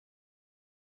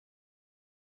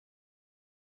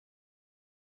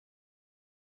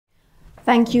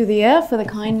Thank you, Thea, for the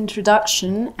kind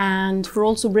introduction and for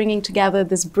also bringing together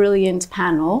this brilliant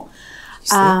panel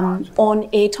on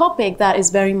a topic that is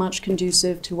very much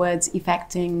conducive towards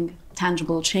effecting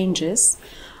tangible changes.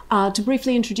 To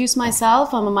briefly introduce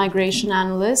myself, I'm a migration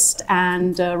analyst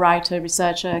and a writer,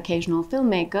 researcher, occasional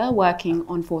filmmaker working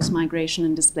on forced migration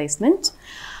and displacement.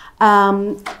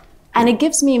 And it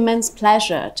gives me immense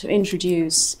pleasure to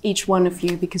introduce each one of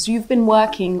you because you've been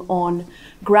working on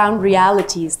ground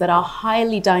realities that are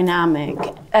highly dynamic,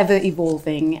 ever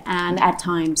evolving, and at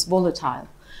times volatile.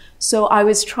 So I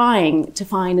was trying to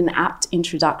find an apt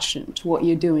introduction to what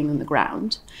you're doing on the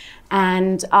ground.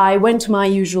 And I went to my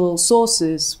usual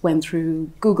sources, went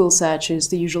through Google searches,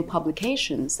 the usual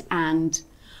publications, and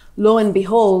lo and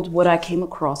behold, what I came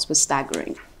across was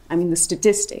staggering. I mean, the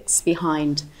statistics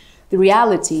behind the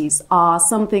realities are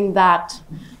something that,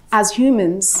 as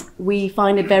humans, we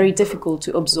find it very difficult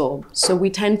to absorb. So we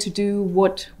tend to do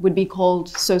what would be called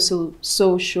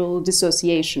social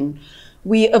dissociation.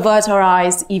 We avert our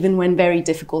eyes even when very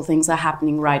difficult things are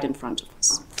happening right in front of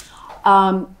us.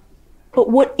 But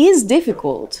what is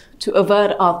difficult to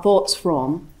avert our thoughts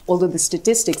from, although the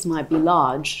statistics might be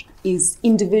large, is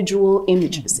individual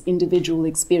images, individual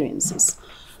experiences.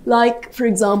 Like, for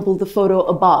example, the photo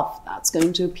above, that's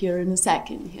going to appear in a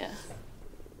second here.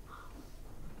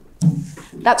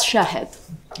 That's Shahed.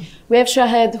 We have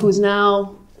Shahed, who's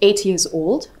now 8 years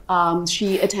old.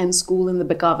 She attends school in the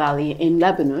Bekaa Valley in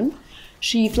Lebanon.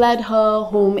 She fled her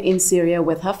home in Syria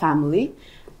with her family,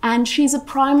 and she's a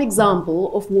prime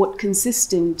example of what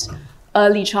consistent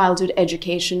early childhood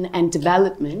education and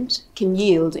development can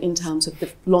yield in terms of the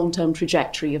long-term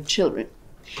trajectory of children.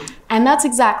 And that's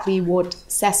exactly what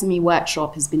Sesame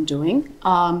Workshop has been doing.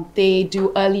 They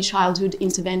do early childhood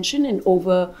intervention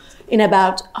in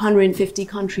about 150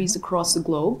 countries across the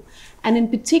globe. And in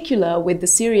particular, with the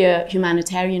Syria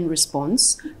humanitarian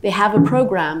response, they have a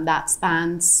program that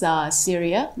spans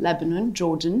Syria, Lebanon,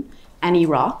 Jordan, and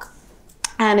Iraq.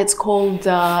 And it's called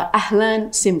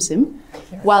Ahlan Simsim,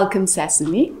 Welcome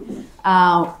Sesame,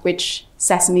 which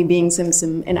Sesame being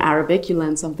Simsim in Arabic, you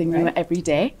learn something new every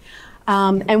day.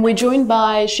 And we're joined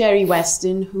by Sherrie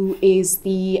Westin, who is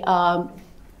the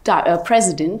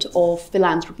president of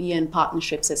philanthropy and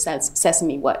partnerships at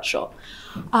Sesame Workshop.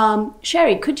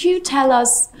 Sherrie, could you tell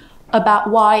us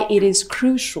about why it is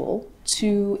crucial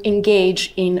to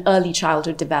engage in early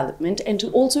childhood development and to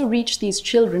also reach these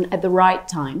children at the right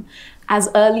time, as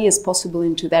early as possible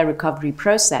into their recovery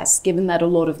process, given that a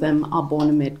lot of them are born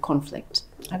amid conflict?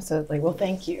 Absolutely. Well,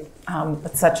 thank you.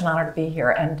 It's such an honor to be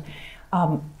here. And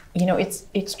you know,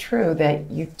 it's true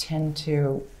that you tend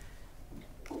to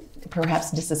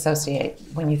perhaps disassociate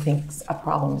when you think a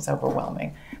problem is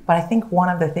overwhelming. But I think one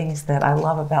of the things that I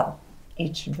love about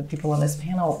each of the people on this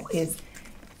panel is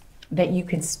that you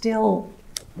can still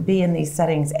be in these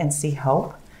settings and see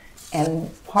hope. And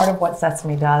part of what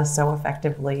Sesame does so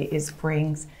effectively is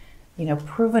brings, you know,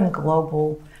 proven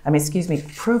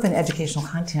educational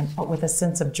content, but with a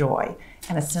sense of joy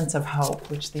and a sense of hope,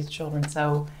 which these children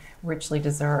so richly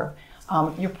deserve.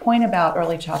 Your point about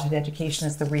early childhood education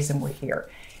is the reason we're here.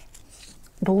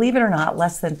 Believe it or not,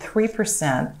 less than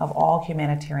 3% of all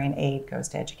humanitarian aid goes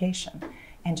to education,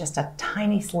 and just a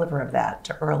tiny sliver of that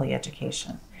to early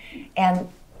education. And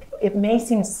it may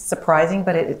seem surprising,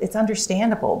 but it's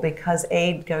understandable because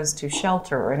aid goes to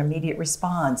shelter and immediate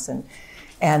response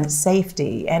and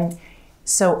safety. And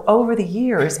so over the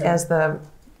years, as the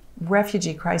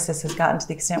refugee crisis has gotten to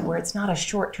the extent where it's not a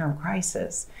short-term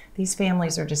crisis, these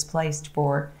families are displaced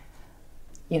for,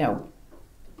 you know,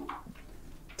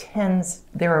 tens.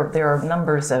 There are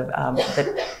numbers of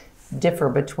that differ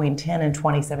between 10 and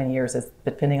 27 years,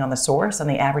 depending on the source, and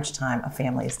the average time a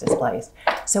family is displaced.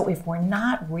 So if we're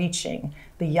not reaching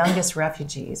the youngest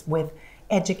refugees with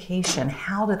education,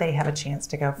 how do they have a chance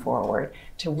to go forward,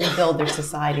 to rebuild their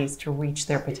societies, to reach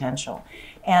their potential?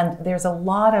 And there's a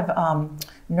lot of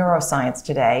neuroscience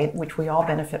today, which we all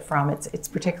benefit from. It's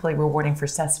particularly rewarding for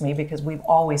Sesame because we've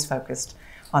always focused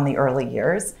on the early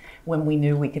years when we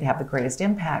knew we could have the greatest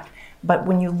impact. But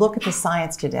when you look at the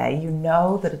science today, you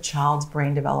know that a child's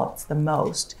brain develops the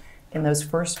most in those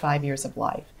first 5 years of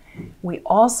life. We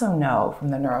also know from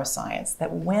the neuroscience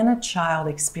that when a child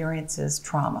experiences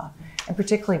trauma, and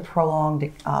particularly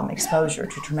prolonged exposure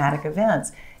to traumatic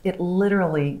events, it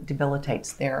literally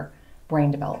debilitates their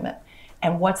brain development.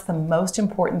 And what's the most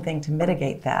important thing to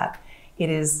mitigate that? It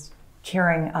is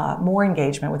caring, more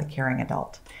engagement with a caring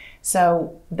adult.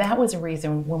 So that was a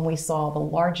reason when we saw the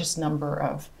largest number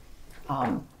of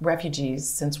refugees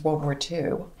since World War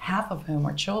II, half of whom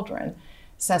are children,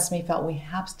 Sesame felt we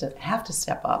have to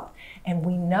step up, and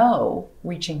we know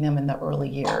reaching them in the early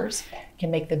years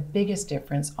can make the biggest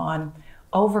difference on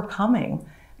overcoming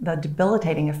the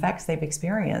debilitating effects they've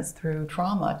experienced through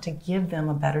trauma to give them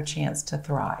a better chance to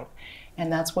thrive.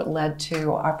 And that's what led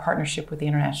to our partnership with the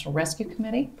International Rescue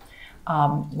Committee.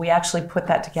 We actually put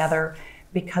that together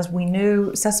because we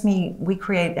knew Sesame, we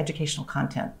create educational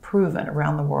content, proven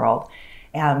around the world,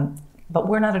 but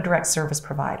we're not a direct service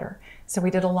provider. So we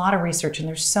did a lot of research, and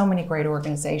there's so many great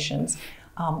organizations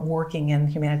working in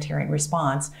humanitarian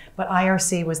response, but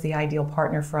IRC was the ideal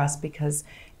partner for us because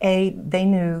A, they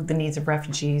knew the needs of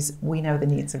refugees, we know the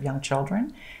needs of young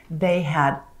children. They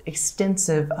had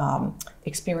extensive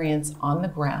experience on the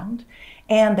ground,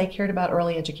 and they cared about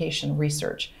early education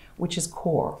research, which is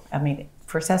core. I mean,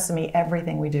 for Sesame,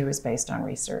 everything we do is based on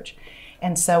research.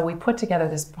 And so we put together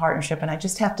this partnership, and I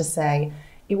just have to say,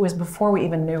 it was before we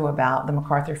even knew about the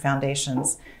MacArthur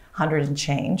Foundation's 100 and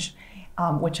change,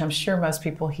 which I'm sure most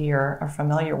people here are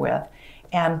familiar with.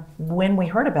 And when we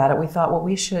heard about it, we thought, well,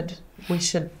 we should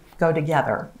go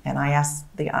together. And I asked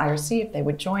the IRC if they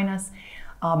would join us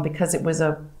because it was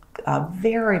a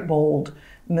very bold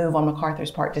move on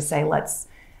MacArthur's part to say, let's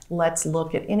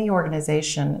look at any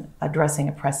organization addressing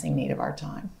a pressing need of our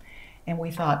time. And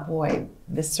we thought, boy,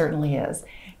 this certainly is.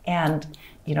 And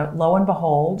lo and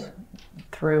behold,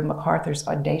 through MacArthur's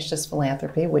audacious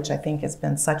philanthropy, which I think has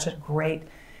been such a great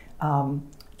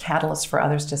catalyst for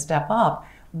others to step up,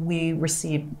 we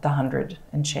received the 100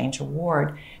 and change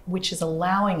award, which is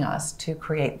allowing us to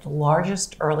create the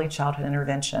largest early childhood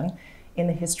intervention in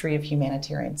the history of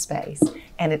humanitarian space.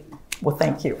 And well,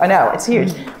 thank you. I know, it's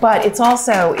huge. But it's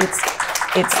also, it's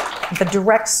the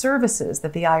direct services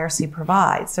that the IRC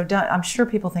provides. So I'm sure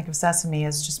people think of Sesame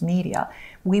as just media.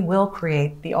 We will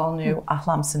create the all-new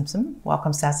Ahlam Simsim,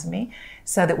 Welcome Sesame,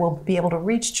 so that we'll be able to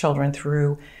reach children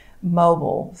through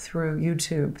mobile, through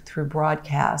YouTube, through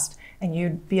broadcast, and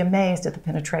you'd be amazed at the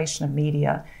penetration of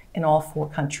media in all 4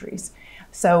 countries.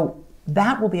 So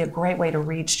that will be a great way to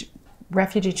reach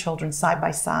refugee children side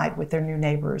by side with their new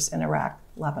neighbors in Iraq,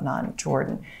 Lebanon,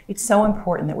 Jordan. It's so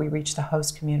important that we reach the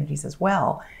host communities as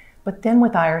well. But then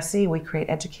with IRC, we create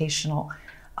educational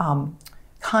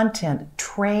content,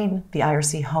 train the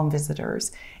IRC home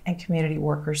visitors and community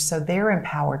workers so they're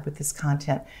empowered with this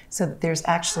content so that there's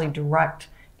actually direct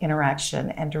interaction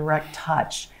and direct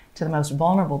touch to the most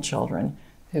vulnerable children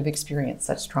who've experienced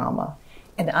such trauma.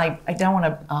 And I don't want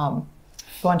to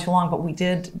go on too long, but we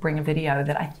did bring a video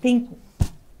that I think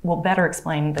will better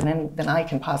explain than I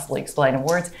can possibly explain in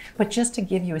words. But just to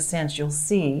give you a sense, you'll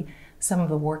see some of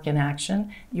the work in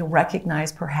action. You'll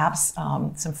recognize perhaps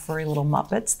some furry little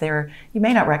Muppets. You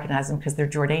may not recognize them because they're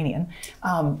Jordanian,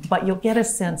 but you'll get a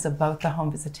sense of both the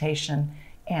home visitation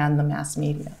and the mass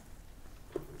media.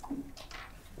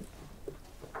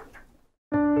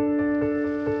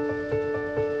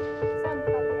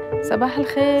 صباح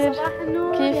الخير.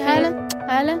 كيفك؟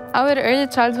 Our early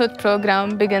childhood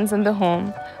program begins in the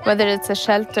home. Whether it's a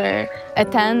shelter, a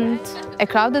tent, a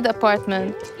crowded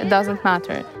apartment, it doesn't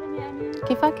matter.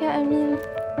 كيفك يا أمين؟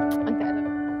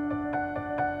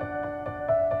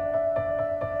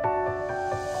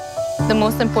 The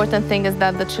most important thing is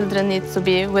that the children need to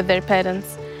be with their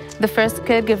parents, the first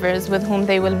caregivers with whom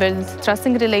they will build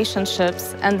trusting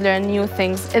relationships and learn new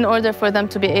things in order for them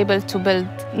to be able to build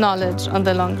knowledge on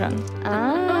the long run.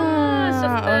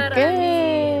 Okay.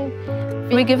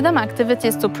 We give them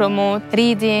activities to promote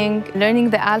reading,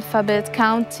 learning the alphabet,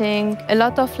 counting, a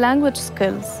lot of language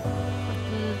skills.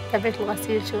 تبعت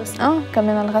الغسيل شو اسمه؟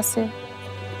 كمان الغسيل.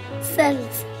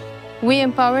 Cells. We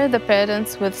empower the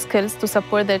parents with skills to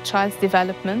support their child's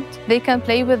development. They can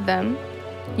play with them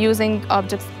using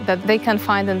objects that they can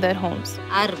find in their homes.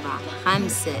 4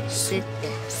 5 6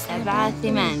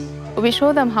 7 8. We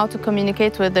show them how to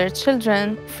communicate with their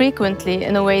children frequently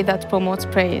in a way that promotes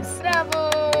praise. Bravo!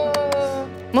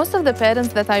 Most of the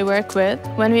parents that I work with,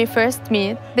 when we first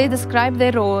meet, they describe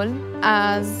their role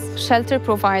as shelter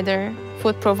provider,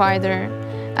 food provider,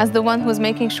 as the one who's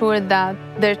making sure that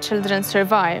their children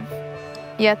survive.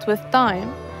 Yet with time,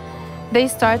 they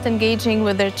start engaging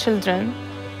with their children,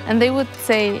 and they would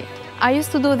say, I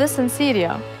used to do this in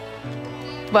Syria,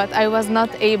 but I was not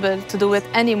able to do it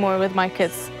anymore with my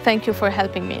kids. Thank you for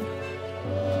helping me.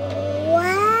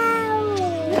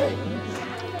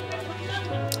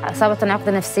 أصابتني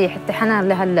عقدة نفسية حتى حنان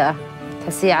لهلا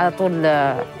تحسيه على طول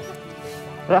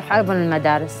روح أيضا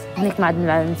المدارس هناك ما عاد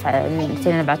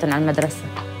نفعنا نبعتهم على المدرسة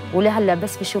ولهلا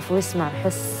بس بشوف ويسمع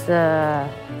بحس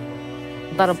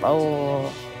ضرب أو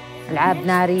ألعاب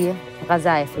نارية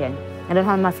غزايف يعني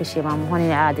هون ما في شيء ماما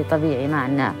هون عادي طبيعي ما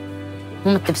عنا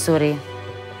مو مثل بسوريا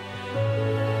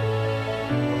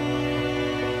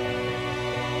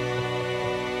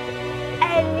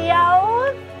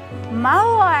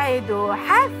موعد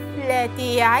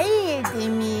حفلة عيد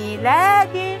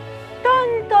ميلادي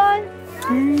طن.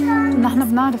 نحن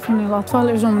بنعرف إن الأطفال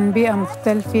إجوا من بيئة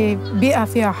مختلفة، بيئة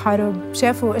فيها حرب،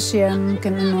 شافوا أشياء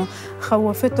ممكن إنه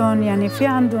خوفتهم، يعني في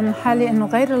عندهم حالة إنه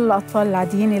غير الأطفال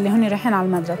العاديين اللي هن رايحين على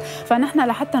المدرسة، فنحن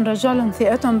لحتى نرجع لهم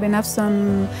ثقتهم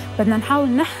بنفسهم بدنا نحاول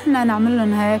نحن نعمل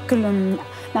لهم هيك كلهم،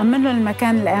 نأمن لهم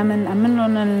المكان الآمن، نأمن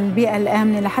لهم البيئة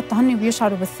الآمنة لحتى هن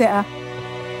بيشعروا بالثقة.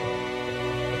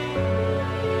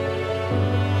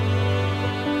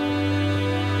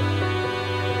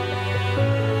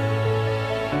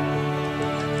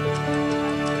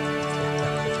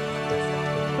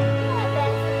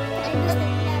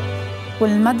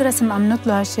 والمدرسة مأمنت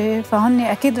له هالشيء، فهن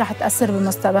أكيد رح تأثر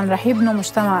بالمستقبل، رح يبنوا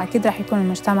مجتمع، أكيد رح يكون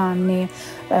المجتمع منيح،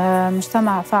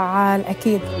 مجتمع فعال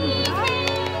أكيد.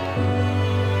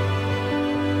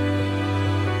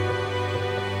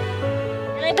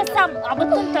 بسام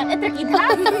عبطنتن اترك ايدها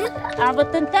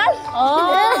عبطنتن.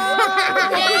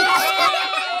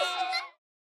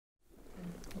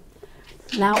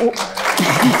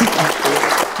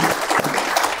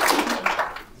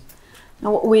 Now,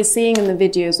 what we're seeing in the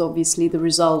video is obviously the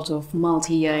result of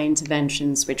multi-year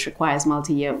interventions, which requires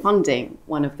multi-year funding.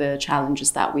 One of the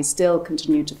challenges that we still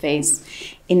continue to face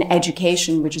in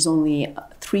education, which is only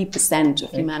 3% of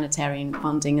humanitarian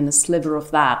funding, and a sliver of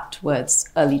that towards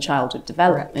early childhood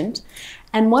development.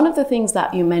 And one of the things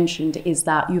that you mentioned is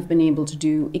that you've been able to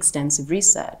do extensive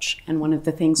research. And one of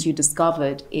the things you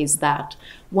discovered is that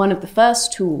one of the first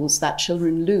tools that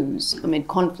children lose amid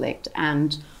conflict and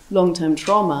long-term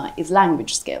trauma is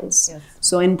language skills. Yes.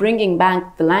 So in bringing back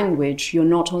the language,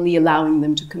 you're not only allowing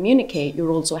them to communicate,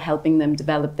 you're also helping them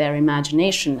develop their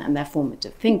imagination and their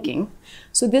formative thinking.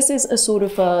 So this is a sort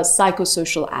of a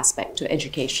psychosocial aspect to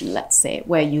education, let's say,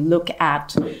 where you look at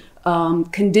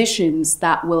conditions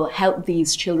that will help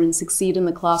these children succeed in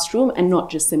the classroom and not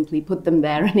just simply put them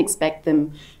there and expect them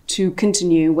to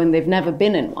continue when they've never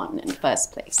been in one in the first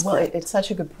place. Well, it's such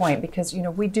a good point because, you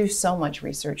know, we do so much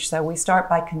research. So we start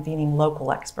by convening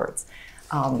local experts,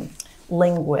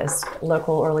 linguists,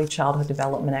 local early childhood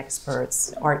development experts,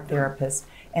 art therapists,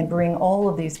 and bring all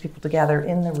of these people together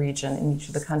in the region, in each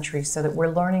of the countries, so that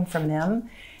we're learning from them.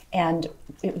 And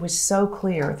it was so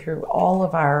clear through all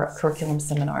of our curriculum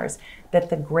seminars that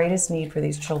the greatest need for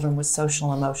these children was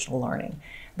social and emotional learning.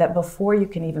 That before you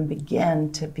can even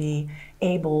begin to be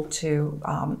able to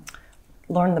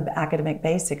learn the academic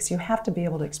basics, you have to be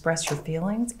able to express your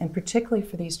feelings. And particularly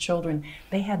for these children,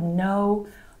 they had no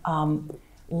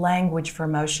language for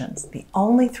emotions. The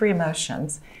only 3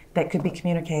 emotions that could be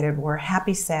communicated were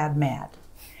happy, sad, mad.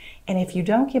 And if you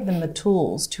don't give them the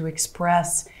tools to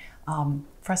express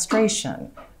frustration,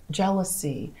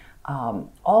 jealousy,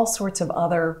 all sorts of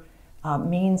other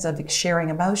means of sharing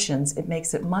emotions, it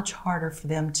makes it much harder for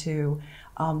them to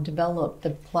develop the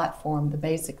platform, the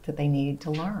basic that they need to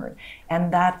learn.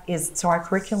 And that is, so our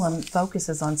curriculum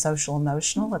focuses on social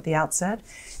emotional at the outset,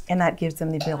 and that gives them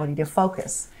the ability to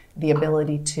focus, the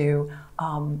ability to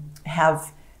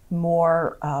have more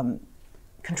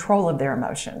control of their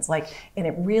emotions. And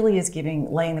it really is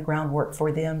laying the groundwork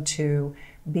for them to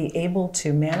be able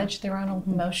to manage their own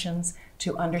emotions,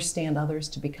 to understand others,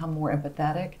 to become more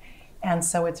empathetic. And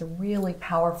so it's a really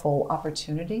powerful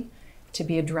opportunity to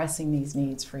be addressing these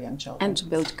needs for young children. And to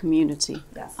build community.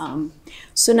 Yes.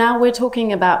 So now we're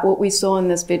talking about what we saw in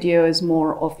this video is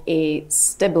more of a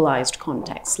stabilized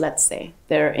context, let's say.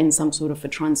 They're in some sort of a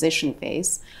transition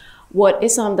phase. What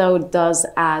Essam Daod does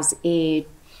as the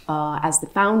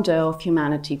founder of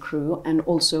Humanity Crew and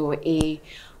also a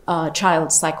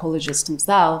child psychologist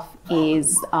himself is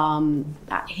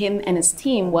that him and his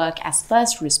team work as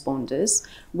first responders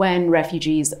when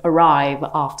refugees arrive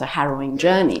after harrowing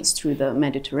journeys through the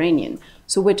Mediterranean.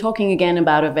 So we're talking again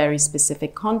about a very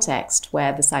specific context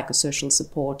where the psychosocial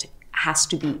support has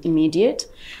to be immediate,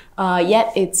 yet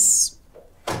it's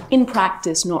in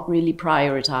practice not really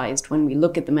prioritized when we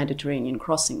look at the Mediterranean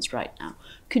crossings right now.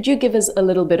 Could you give us a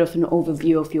little bit of an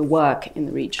overview of your work in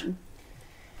the region?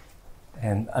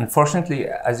 And unfortunately,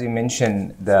 as you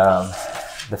mentioned,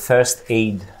 the first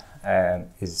aid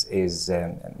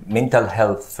mental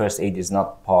health first aid is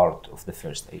not part of the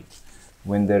first aid.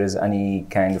 When there is any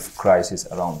kind of crisis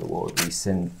around the world, we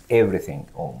send everything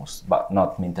almost, but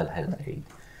not mental health aid.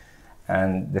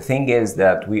 And the thing is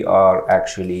that we are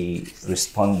actually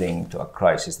responding to a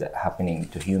crisis that's happening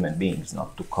to human beings,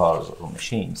 not to cars or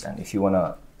machines. And if you want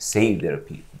to save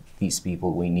these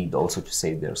people, we need also to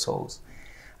save their souls.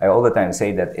 I all the time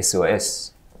say that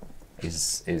SOS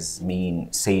is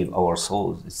mean save our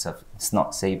souls. It's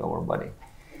not save our body.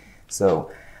 So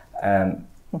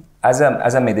as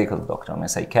a medical doctor, I'm a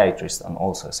psychiatrist, I'm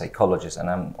also a psychologist, and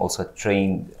I'm also a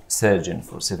trained surgeon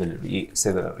for several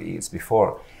years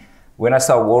before. When I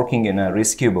started working in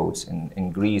rescue boats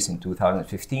in Greece in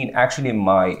 2015, actually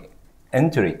my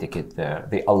entry ticket there,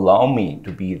 they allow me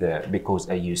to be there because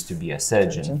I used to be a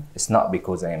surgeon. It's not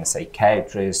because I am a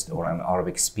psychiatrist or I'm an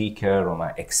Arabic speaker or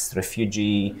my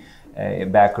ex-refugee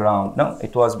background. No,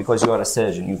 it was because you are a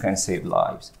surgeon, you can save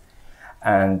lives.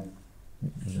 And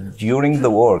during the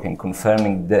work and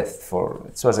confirming death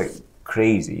it was a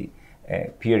crazy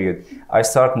period, I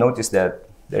start notice that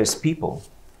there's people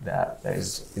that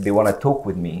they want to talk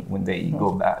with me when they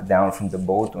go back down from the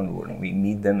boat, and when we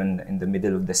meet them in the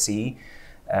middle of the sea,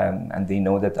 and they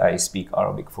know that I speak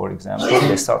Arabic, for example.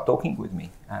 They start talking with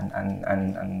me,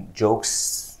 and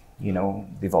jokes, you know,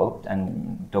 developed,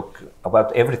 and talk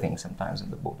about everything sometimes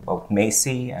in the boat, about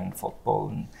Messi and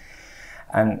football,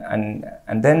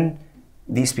 and then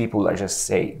these people, I just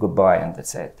say goodbye and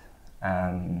that's it.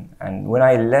 And when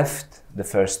I left the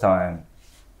first time,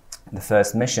 the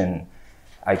first mission,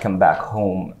 I come back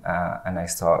home and I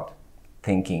start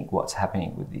thinking what's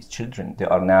happening with these children. They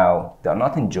are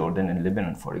not in Jordan and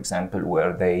Lebanon, for example,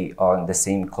 where they are in the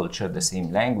same culture, the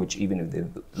same language, even if they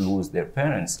lose their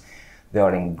parents. They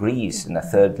are in Greece in a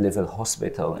third-level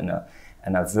hospital in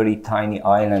a very tiny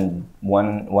island,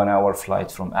 one hour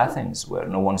flight from Athens, where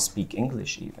no one speaks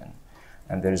English even,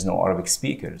 and there is no Arabic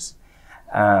speakers.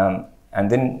 And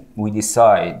then we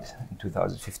decide in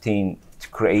 2015 to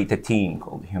create a team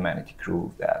called Humanity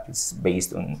Crew that is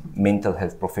based on mental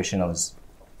health professionals,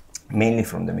 mainly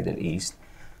from the Middle East.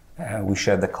 We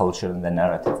share the culture and the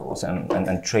narrative also,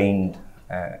 and trained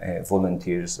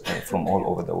volunteers from all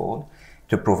over the world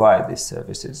to provide these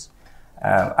services.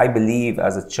 I believe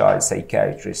as a child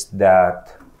psychiatrist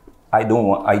that I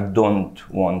don't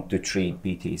want to treat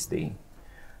PTSD.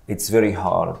 It's very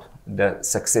hard. The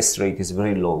success rate is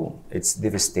very low. It's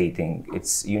devastating.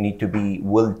 You need to be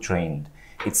well trained.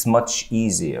 It's much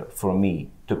easier for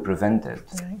me to prevent it.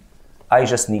 Right. I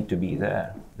just need to be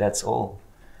there. That's all,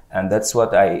 and that's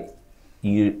what that's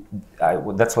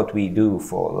what we do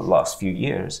for the last few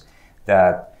years.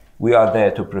 That we are there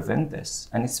to prevent this,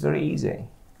 and it's very easy.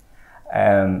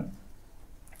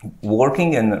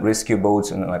 Working in rescue boats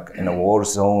in a war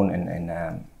zone,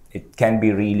 and it can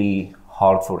be really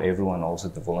hard for everyone, also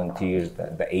the volunteers,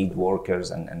 the aid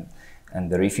workers, and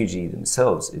the refugees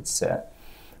themselves.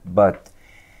 But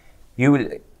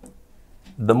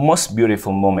the most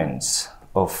beautiful moments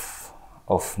of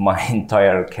my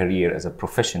entire career as a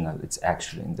professional, it's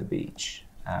actually in the beach,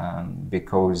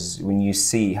 because when you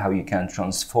see how you can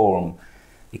transform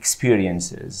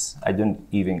experiences, I don't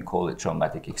even call it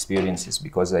traumatic experiences,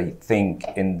 because I think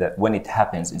when it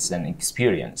happens, it's an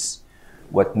experience.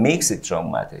 What makes it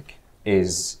traumatic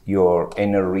is your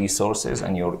inner resources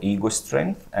and your ego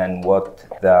strength and what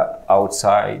the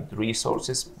outside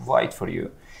resources provide for you.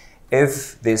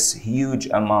 If this huge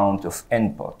amount of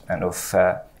input and of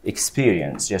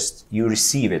experience, just you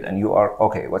receive it and you are,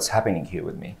 okay, what's happening here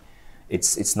with me?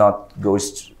 It's not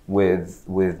goes with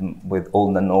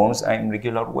all the norms I'm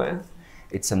regular with.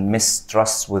 It's a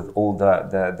mistrust with all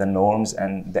the norms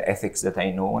and the ethics that I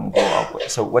know and grow up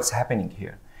with. So what's happening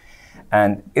here?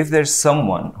 And if there's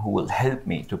someone who will help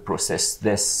me to process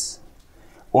this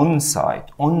on site,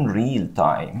 on real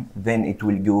time, then it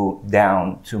will go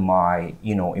down to my,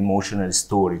 emotional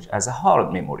storage as a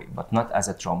hard memory, but not as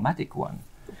a traumatic one.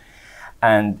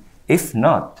 And if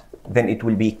not, then it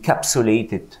will be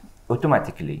capsulated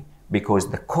automatically, because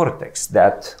the cortex,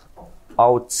 that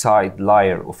outside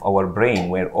layer of our brain,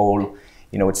 where all,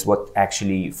 it's what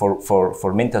actually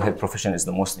for mental health professionals is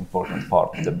the most important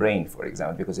part of the brain, for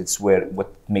example, because it's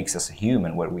what makes us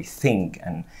human, where we think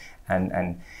and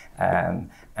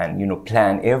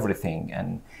plan everything.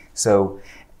 And so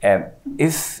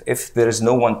if there is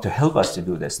no one to help us to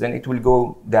do this, then it will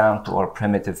go down to our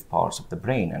primitive parts of the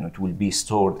brain, and it will be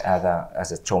stored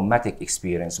as a traumatic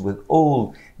experience with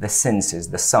all the senses,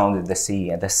 the sound of the sea,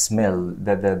 and the smell,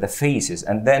 the faces.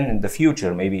 And then in the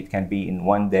future, maybe it can be in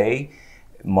one day,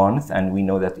 month, and we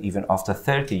know that even after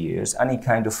 30 years, any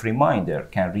kind of reminder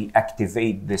can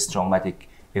reactivate this traumatic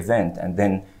event, and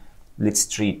then let's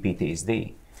treat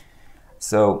PTSD.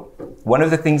 So one of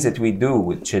the things that we do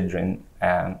with children,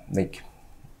 one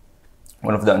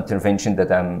of the interventions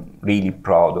that I'm really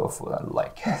proud of,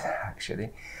 actually,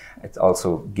 it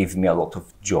also gives me a lot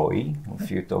of joy.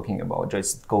 If you're talking about joy,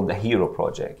 it's called the Hero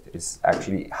Project. It's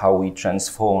actually how we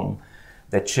transform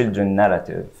the children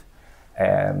narrative.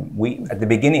 At the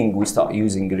beginning we start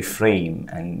using reframe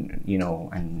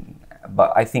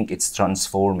but I think it's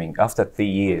transforming. After 3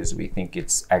 years, we think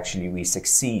we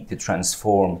succeed to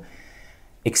transform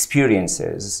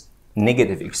experiences,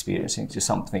 negative experience into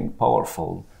something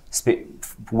powerful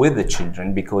with the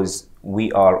children, because we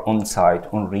are on site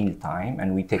on real time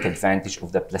and we take advantage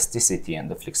of the plasticity and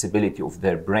the flexibility of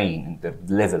their brain and their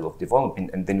level of development,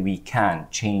 and then we can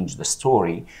change the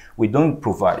story. We don't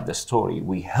provide the story,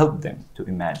 we help them to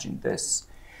imagine this,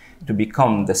 to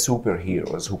become the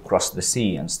superheroes who cross the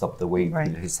sea and stop the wave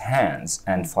with his hands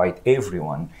and fight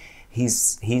everyone.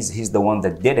 He's the one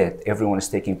that did it. Everyone is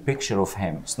taking picture of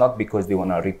him. It's not because they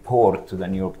want to report to the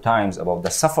New York Times about the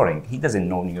suffering. He doesn't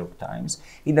know New York Times.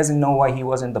 He doesn't know why he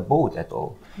was in the boat at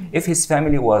all. If his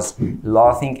family was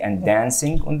laughing and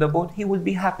dancing on the boat, he would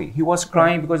be happy. He was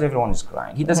crying because everyone is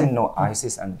crying. He doesn't know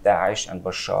ISIS and Daesh and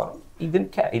Bashar. He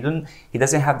didn't care. He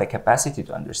doesn't have the capacity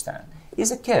to understand.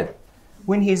 He's a kid.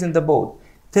 When he's in the boat,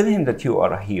 tell him that you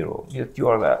are a hero, that you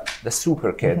are the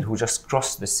super kid who just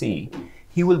crossed the sea.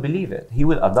 He will believe it. He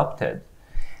will adopt it.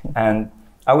 And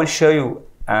I will show you,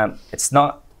 I'm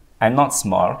not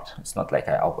smart. It's not like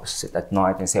I always sit at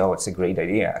night and say, oh, it's a great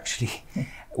idea. Actually,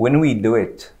 when we do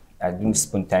it, I do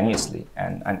spontaneously.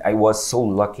 And I was so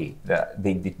lucky that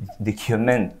they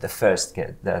document the first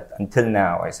kid that until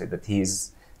now, I say that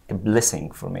he's a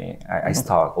blessing for me. I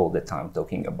start all the time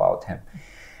talking about him.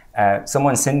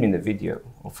 Someone sent me the video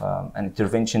of an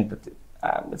intervention that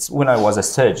it's when I was a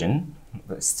surgeon,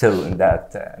 still in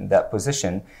that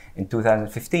position in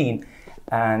 2015.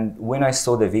 And when I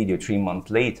saw the video 3 months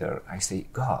later, I say,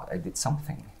 God, I did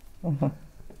something.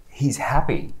 He's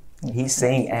happy. He's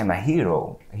saying, I'm a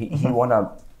hero. He wanted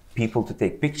people to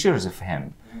take pictures of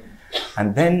him.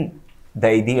 And then the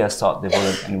idea started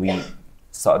developing, and we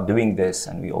started doing this,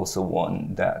 and we also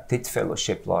won the TIT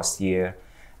Fellowship last year.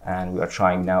 And we are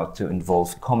trying now to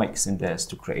involve comics in this,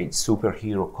 to create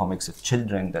superhero comics of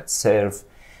children that save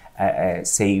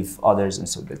others, and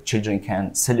so that children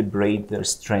can celebrate their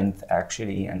strength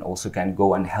actually, and also can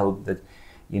go and help the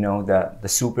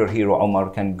superhero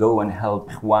Omar can go and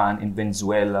help Juan in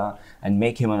Venezuela and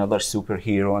make him another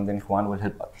superhero, and then Juan will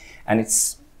help. And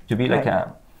it's to be like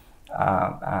a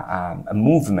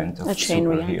movement of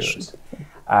superheroes.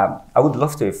 I would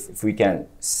love to if we can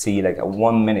see like a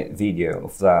 1-minute video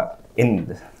of the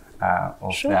end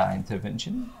of the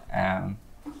intervention.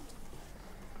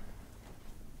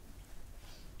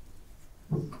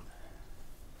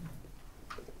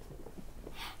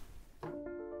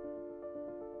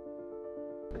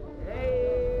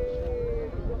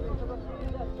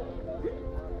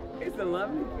 It's a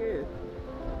lovely kid.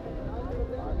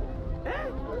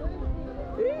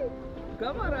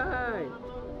 Come on, hi.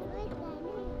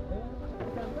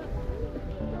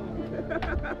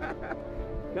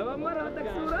 كمان مرة بدك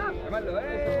صورة؟ عمل له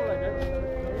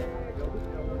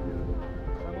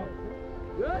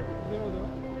Good.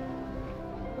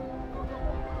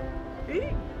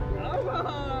 إيه؟ عمر.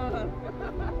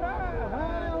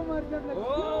 هاي عمر جاب لك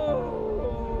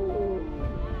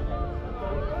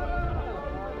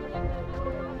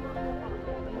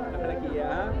لك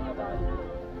إياها.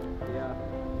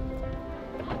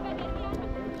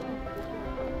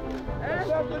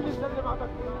 ايه؟ كل سلم على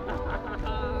جود.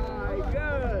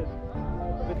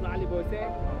 بيطلع لي بوسه.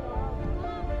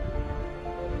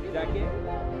 زكي.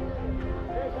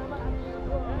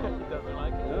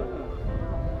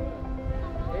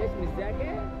 ايش مش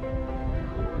زكي؟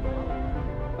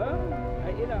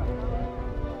 هاي إله.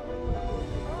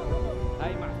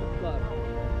 هاي مع سكر.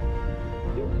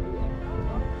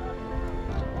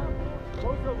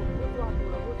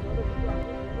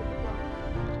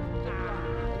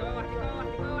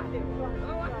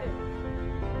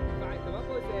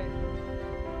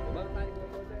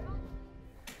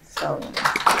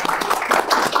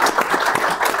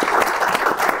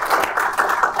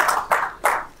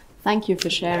 Thank you for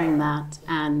sharing that.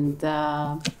 And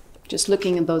just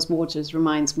looking at those waters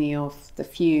reminds me of the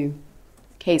few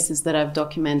cases that I've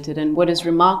documented, and what is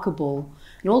remarkable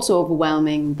and also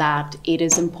overwhelming, that it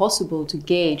is impossible to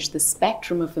gauge the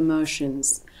spectrum of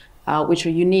emotions which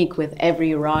are unique with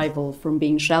every arrival, from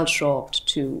being shell-shocked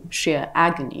to sheer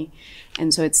agony.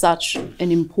 And so it's such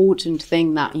an important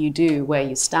thing that you do, where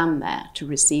you stand there to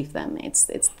receive them. It's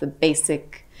the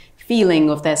basic feeling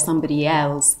of there's somebody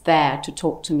else there to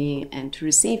talk to me and to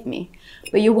receive me.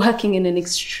 But you're working in an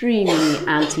extremely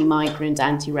anti-migrant,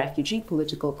 anti-refugee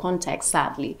political context,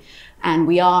 sadly. And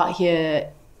we are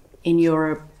here in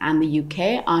Europe and the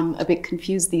UK. I'm a bit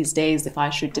confused these days if I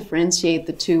should differentiate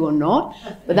the two or not,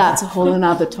 but that's a whole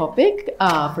another topic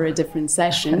for a different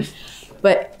session.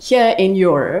 But here in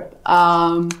Europe,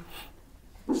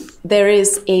 there is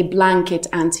a blanket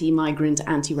anti-migrant,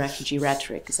 anti-refugee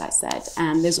rhetoric, as I said,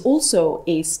 and there's also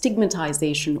a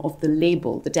stigmatization of the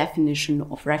label, the definition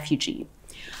of refugee.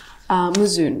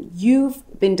 Muzoon, you've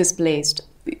been displaced.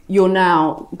 You're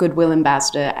now Goodwill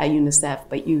Ambassador at UNICEF,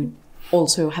 but you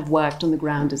also have worked on the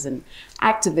ground as an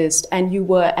activist, and you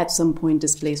were at some point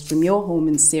displaced from your home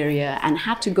in Syria and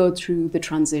had to go through the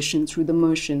transition, through the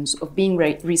motions of being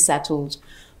resettled,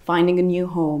 finding a new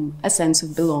home, a sense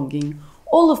of belonging,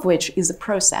 all of which is a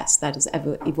process that is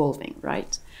ever evolving,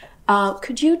 right?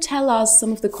 Could you tell us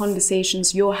some of the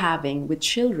conversations you're having with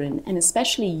children, and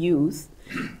especially youth,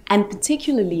 and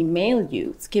particularly male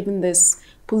youth, given this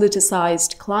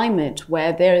politicized climate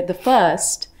where they're the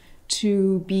first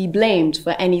to be blamed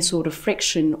for any sort of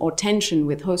friction or tension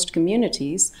with host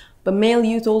communities, but male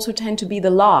youth also tend to be the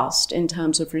last in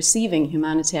terms of receiving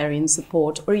humanitarian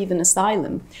support or even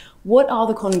asylum. What are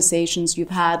the conversations you've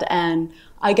had? And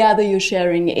I gather you're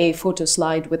sharing a photo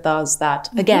slide with us that,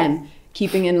 again,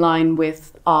 keeping in line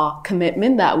with our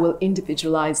commitment that will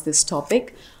individualize this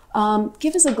topic.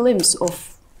 Give us a glimpse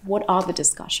of what are the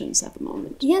discussions at the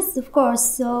moment? Yes, of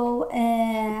course. So,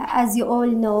 as you all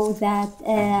know that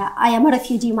I am a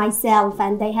refugee myself,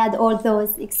 and I had all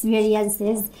those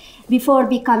experiences before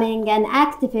becoming an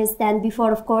activist and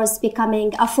before, of course,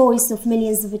 becoming a voice of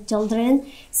millions of children.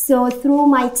 So through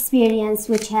my experience,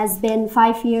 which has been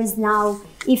 5 years now,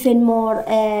 even more,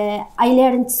 I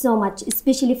learned so much,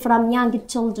 especially from young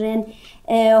children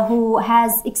who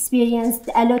has experienced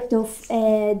a lot of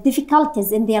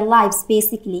difficulties in their lives,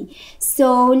 basically.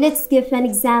 So let's give an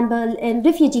example. In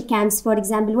refugee camps, for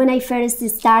example, when I first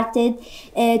started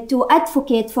to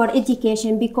advocate for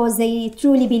education, because I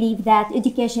truly believe that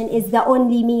education is the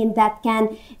only means that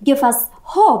can give us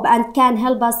hope and can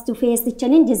help us to face the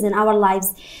challenges in our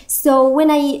lives. So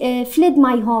when I fled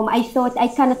my home, I thought I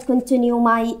cannot continue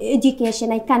my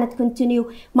education, I cannot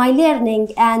continue my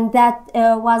learning, and that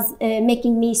was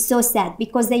making me so sad,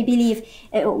 because I believe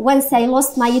once I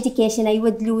lost my education, I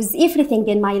would lose everything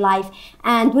in my life,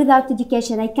 and without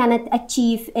education, I cannot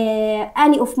achieve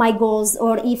any of my goals,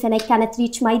 or even I cannot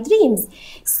reach my dreams.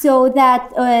 So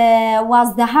that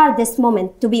was the hardest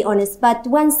moment, to be honest. But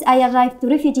once I arrived to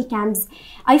refugee camps,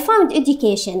 I found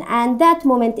education, and that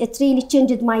moment it really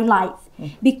changed my life.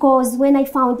 Because when I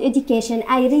found education,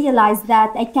 I realized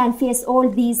that I can face all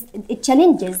these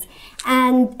challenges,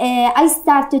 and I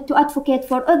started to advocate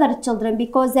for other children,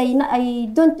 because I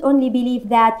don't only believe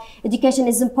that education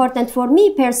is important for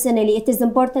me personally, it is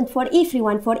important for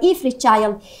everyone, for every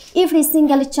child, every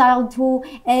single child who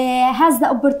has the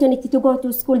opportunity to go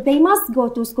to school. They must go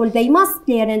to school, they must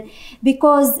learn,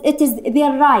 because it is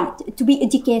their right to be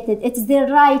educated, it is their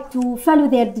right to follow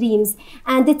their dreams,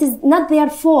 and it is not their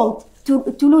fault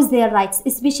to lose their rights,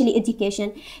 especially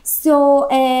education. So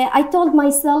I told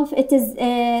myself it is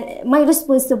my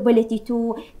responsibility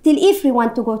to tell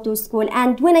everyone to go to school.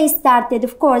 And when I started,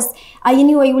 of course, I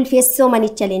knew I will face so many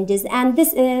challenges. And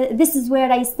this is where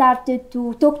I started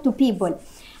to talk to people.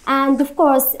 And of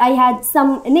course, I had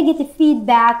some negative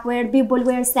feedback where people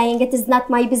were saying it is not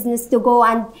my business to go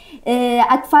and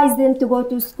advise them to go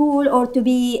to school or to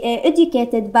be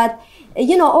educated. But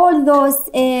you know, all those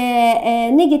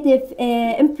negative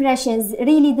impressions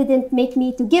really didn't make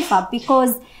me to give up,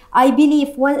 because I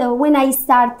believe when I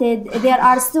started, there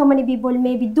are so many people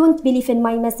maybe don't believe in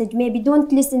my message, maybe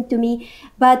don't listen to me,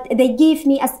 but they gave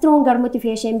me a stronger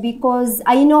motivation, because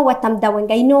I know what I'm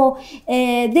doing. I know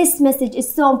this message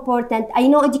is so important. I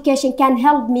know education can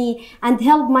help me and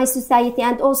help my society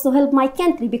and also help my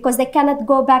country, because I cannot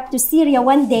go back to Syria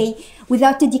one day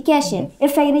without education.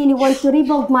 If I really want to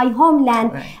rebuild my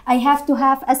homeland, I have to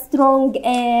have a strong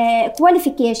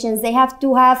qualifications. I have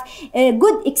to have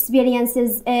good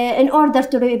experiences in order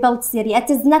to rebuild Syria. It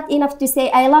is not enough to say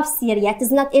I love Syria. It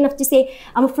is not enough to say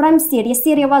I'm from Syria.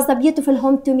 Syria was a beautiful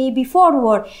home to me before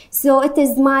war. So it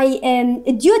is my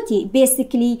duty,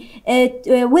 basically,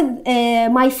 with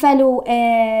my fellow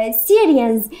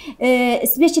Syrians,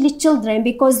 especially children,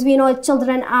 because we know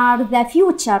children are the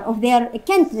future of their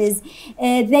countries.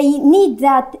 They need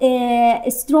that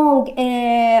strong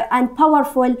and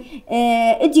powerful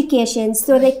education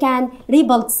so they can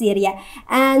rebuild Syria.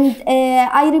 And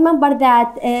I remember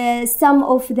that some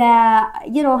of the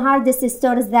hardest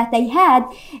stories that I had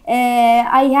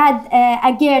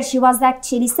a girl. She was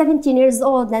actually 17 years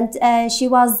old, and she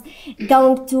was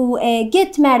going to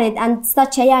get married at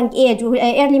such a young age.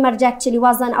 Early marriage actually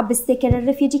was an obstacle in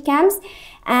refugee camps.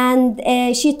 and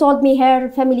she told me her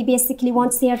family basically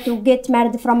wants her to get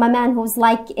married from a man who's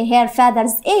like her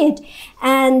father's age.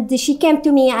 And she came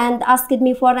to me and asked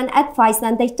me for an advice,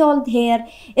 and I told her,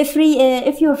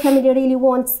 if your family really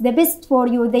wants the best for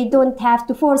you, they don't have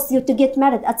to force you to get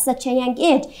married at such a young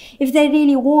age. If they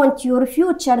really want your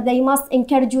future, they must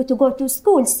encourage you to go to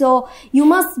school. So you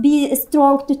must be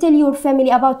strong to tell your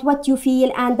family about what you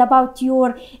feel and about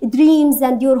your dreams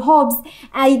and your hopes.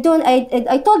 I told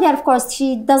her, of course,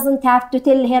 she doesn't have to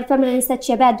tell her family in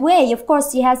such a bad way. Of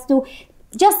course, she has to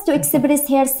just to express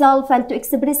herself and to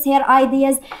express her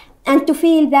ideas and to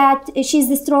feel that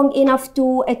she's strong enough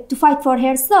to fight for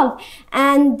herself.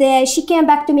 And she came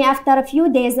back to me after a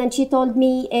few days and she told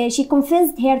me she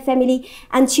convinced her family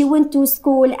and she went to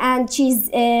school and she's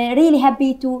really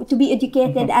happy to be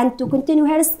educated and to continue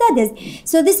her studies.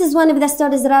 So this is one of the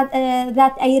stories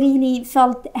that I really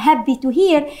felt happy to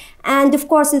hear. And of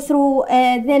course, through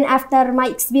then after my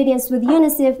experience with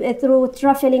UNICEF, through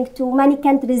traveling to many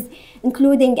countries,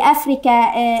 including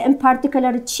Africa, in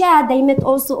particular Chad, I met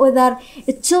also other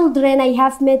children. I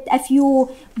have met a few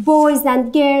boys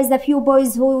and girls, a few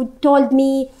boys who told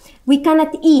me, we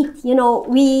cannot eat, you know,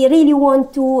 we really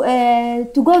want to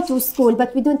go to school,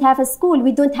 but we don't have a school,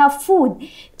 we don't have food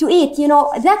to eat, you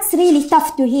know. That's really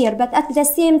tough to hear, but at the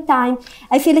same time,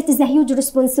 I feel it is a huge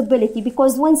responsibility,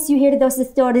 because once you hear those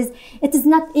stories, it is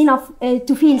not enough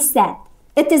to feel sad.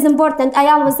 It is important. I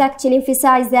always actually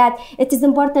emphasize that it is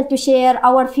important to share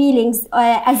our feelings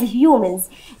as humans,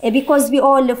 because we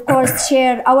all, of course,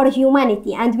 share our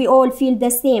humanity and we all feel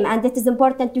the same. And it is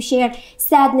important to share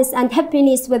sadness and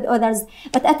happiness with others.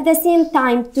 But at the same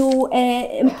time, to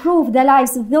improve the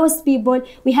lives of those people,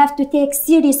 we have to take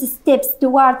serious steps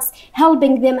towards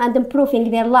helping them and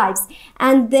improving their lives.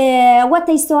 And what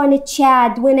I saw in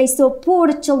Chad, when I saw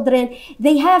poor children,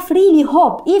 they have really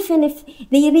hope, even if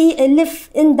they live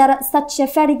in such a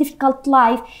very difficult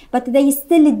life, but they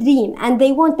still dream and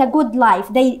they want a good life.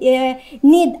 They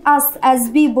need us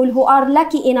as people who are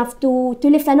lucky enough to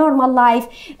live a normal life,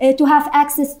 to have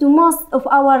access to most of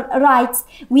our rights.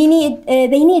 They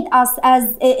need us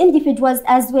as individuals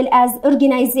as well as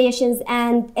organizations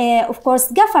and of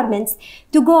course governments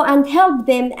to go and help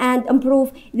them and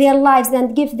improve their lives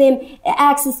and give them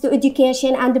access to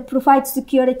education and provide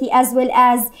security, as well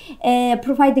as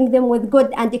providing them with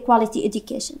good and equality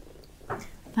education.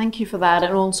 Thank you for that,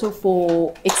 and also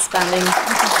for expanding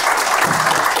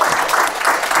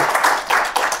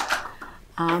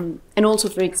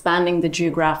the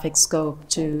geographic scope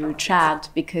to Chad,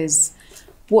 because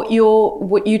what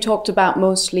you talked about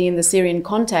mostly in the Syrian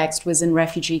context was in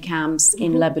refugee camps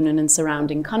in Lebanon and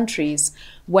surrounding countries,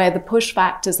 where the push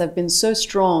factors have been so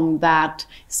strong that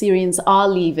Syrians are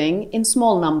leaving in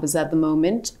small numbers at the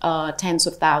moment, tens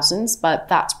of thousands, but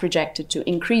that's projected to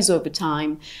increase over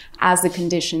time as the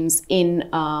conditions in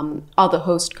other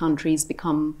host countries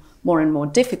become more and more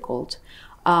difficult.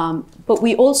 But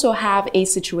we also have a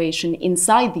situation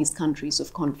inside these countries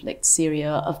of conflict: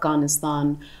 Syria,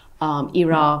 Afghanistan,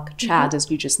 Iraq, Chad,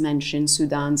 as you just mentioned,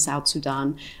 Sudan, South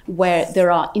Sudan, where there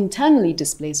are internally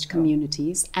displaced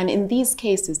communities. And in these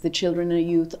cases, the children and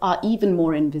youth are even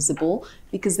more invisible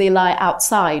because they lie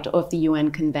outside of the UN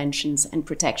conventions and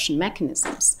protection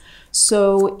mechanisms.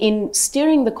 So in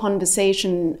steering the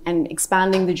conversation and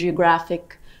expanding the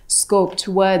geographic scope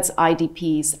towards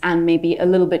IDPs and maybe a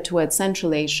little bit towards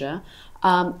Central Asia,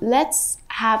 let's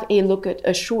have a look at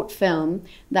a short film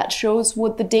that shows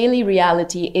what the daily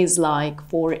reality is like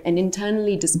for an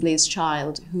internally displaced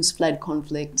child who's fled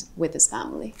conflict with his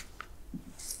family.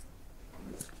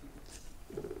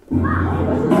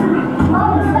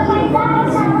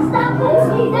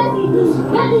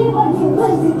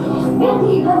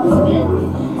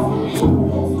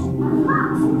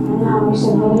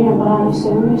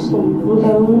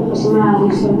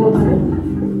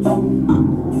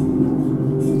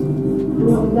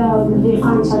 Daod الذي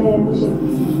قام صلاه بشر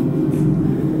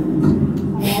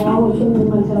أول شيء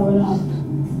من قلت له ولا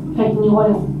فجني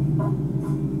ولد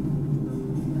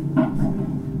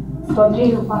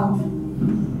توجيه قام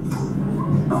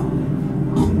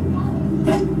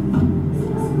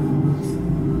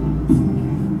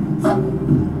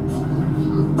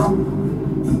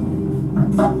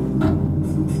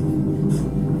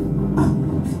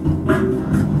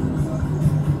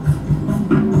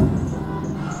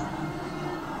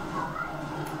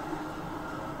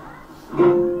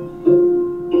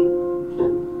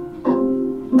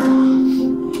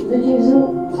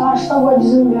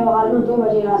جزم بغالبا تو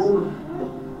بجي لازم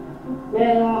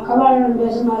كمان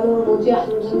بيزم على متيح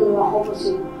نزل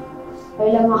وخوفسي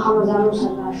فإلا ما خمس عنو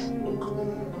سلاش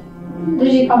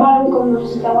Deci cabalul cum nu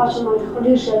se te face mai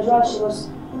hădir și ajuat și vă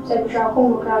se putea acum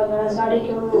lucra de răzgare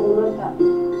că nu mă următa.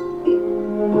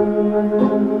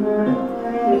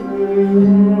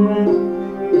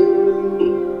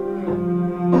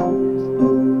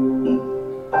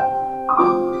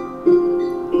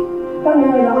 Când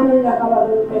noi la mână de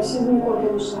cabalul pe sigur cu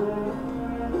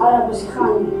că ala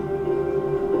băsihani.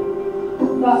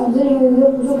 Dar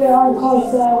zic că am cauze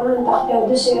de la urmă taxte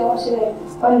de se o se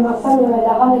pare mai fain de la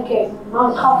gana că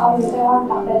am xaqa de la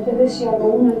taxte de se o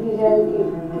unul de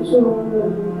que sunt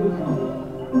unul.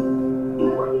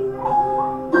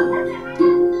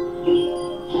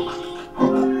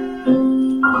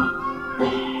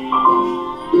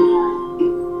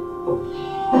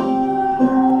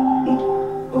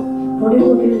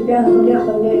 Piazza di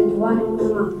accogliere i giovani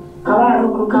una cavallo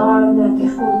con cavallo da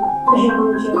telefon și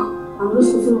conduce. Am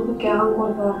dus cu sul că am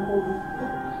corpul acum.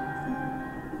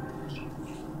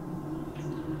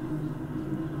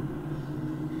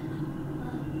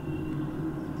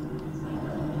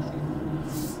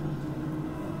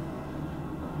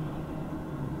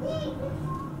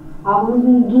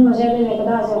 Am Dumnezeule că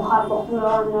da se har cu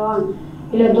an.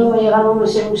 Ele două erau nu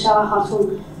se ușa hasun.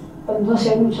 Pentru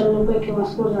să nu se nu pe că mă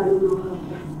scuz la lumea.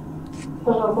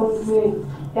 Cosa come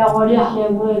la voglia le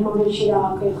vuole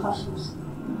cominciare che Christus.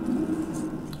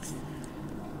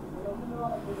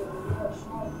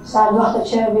 Sa dochter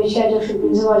ce vece și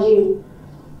din ziua zi.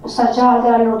 Asta cea de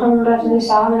la notul de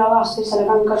să am la voastră să le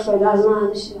cam ca și de zna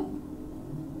de și.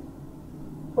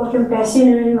 Porque pe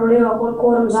sine nu le va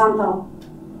corum zanta.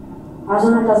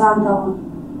 Azuna ta zanta.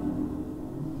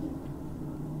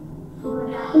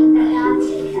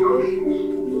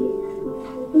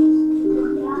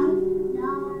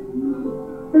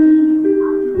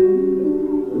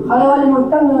 حيوان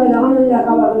مهتم بالعمل اللي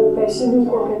قبل التأثير من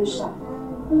كل المجتمع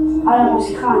على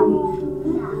مسيحاني.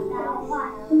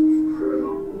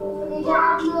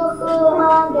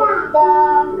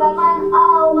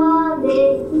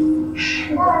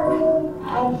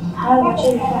 هذا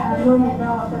شيء يحملون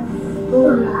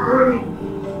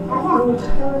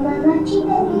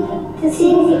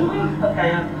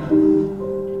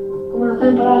Come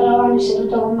tempo la lavagna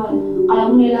seduta con me, alla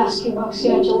mia laschi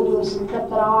baxia c'è un due si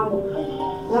tratta lavagna.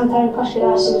 L'altra in casca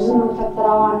da si zoom tratta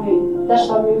lavagna,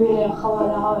 lascia mi vede a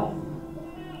khawala hawa.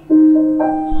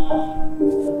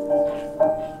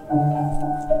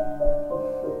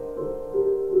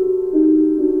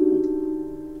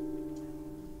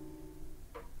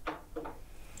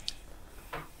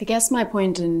 I guess my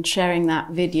point in sharing that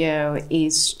video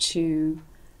is to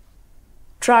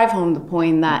drive home the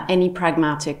point that any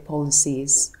pragmatic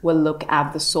policies will look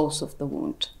at the source of the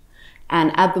wound.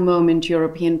 And at the moment,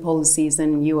 European policies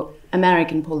and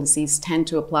American policies tend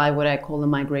to apply what I call a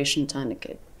migration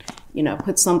tourniquet. You know,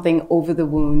 put something over the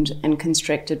wound and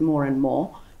constrict it more and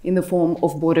more in the form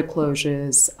of border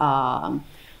closures,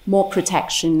 more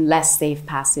protection, less safe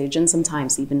passage, and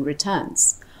sometimes even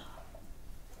returns.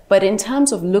 But in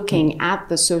terms of looking at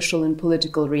the social and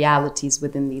political realities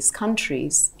within these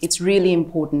countries, it's really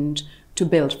important to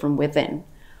build from within.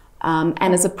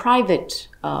 And as a private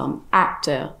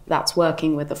actor that's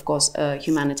working with, of course, a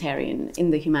humanitarian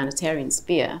in the humanitarian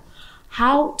sphere,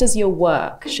 how does your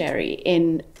work, Sherrie,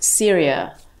 in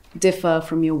Syria differ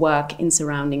from your work in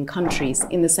surrounding countries,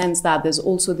 in the sense that there's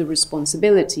also the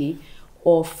responsibility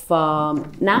of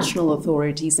national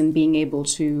authorities in being able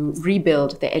to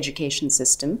rebuild the education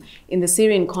system? In the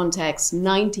Syrian context,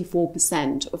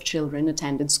 94% of children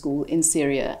attended school in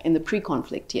Syria in the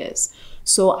pre-conflict years.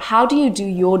 So how do you do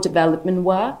your development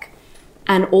work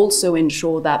and also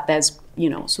ensure that there's, you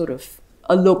know, sort of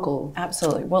a local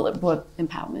absolutely well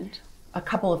empowerment? A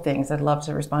couple of things I'd love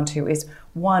to respond to is,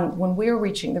 one, when we're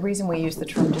reaching, the reason we use the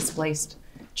term displaced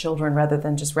children rather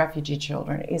than just refugee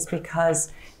children is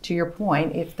because, to your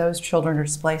point, if those children are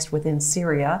displaced within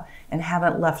Syria and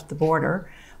haven't left the border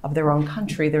of their own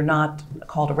country, they're not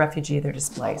called a refugee, they're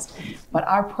displaced. But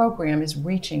our program is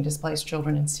reaching displaced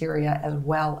children in Syria as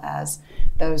well as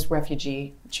those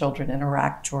refugee children in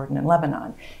Iraq, Jordan, and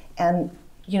Lebanon. And,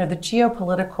 you know, the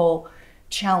geopolitical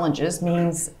challenges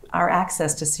means our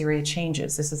access to Syria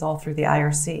changes. This is all through the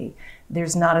IRC.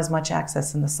 There's not as much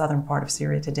access in the southern part of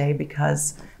Syria today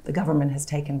because the government has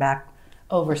taken back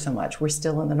over so much. We're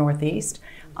still in the northeast.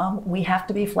 We have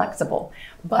to be flexible.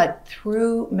 But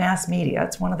through mass media,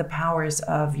 it's one of the powers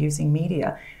of using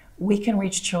media, we can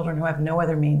reach children who have no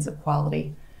other means of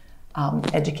quality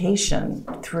education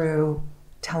through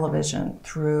television,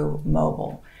 through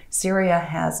mobile. Syria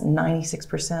has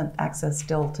 96% access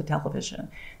still to television.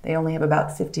 They only have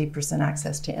about 50%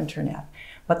 access to internet.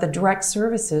 But the direct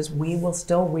services, we will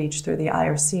still reach through the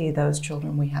IRC those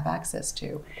children we have access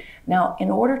to. Now, in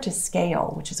order to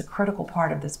scale, which is a critical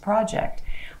part of this project,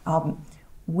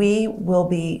 we will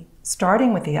be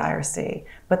starting with the IRC,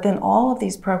 but then all of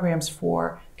these programs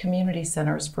for community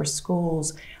centers, for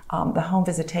schools, the home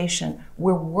visitation,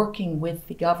 we're working with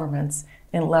the governments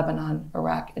in Lebanon,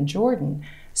 Iraq, and Jordan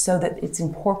so that it's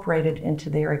incorporated into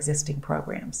their existing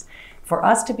programs. For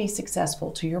us to be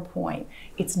successful, to your point,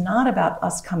 it's not about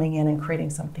us coming in and creating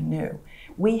something new.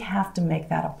 We have to make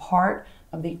that a part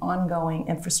of the ongoing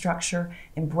infrastructure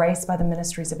embraced by the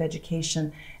ministries of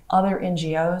education, other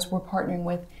NGOs we're partnering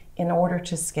with in order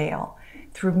to scale.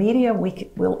 Through media,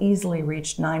 we'll easily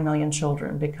reach 9 million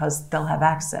children because they'll have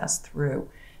access through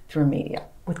media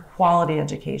with quality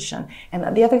education.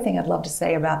 And the other thing I'd love to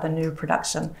say about the new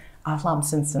production, Ahlam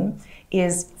Sinsen,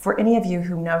 is for any of you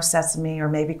who know Sesame or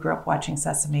maybe grew up watching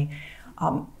Sesame,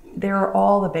 there are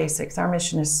all the basics. Our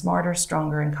mission is smarter,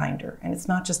 stronger, and kinder. And it's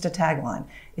not just a tagline.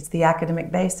 It's the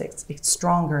academic basics. It's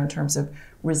stronger in terms of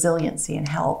resiliency and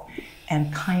health,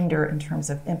 and kinder in terms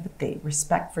of empathy,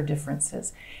 respect for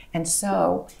differences. And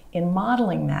so in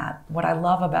modeling that, what I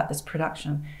love about this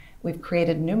production, we've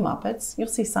created new Muppets. You'll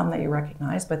see some that you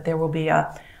recognize, but there will be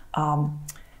a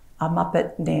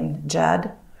Muppet named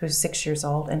Jed, who's 6 years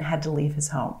old and had to leave his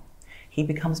home. He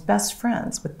becomes best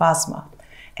friends with Basma.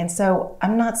 And so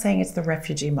I'm not saying it's the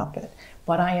refugee Muppet,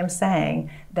 but I am saying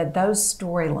that those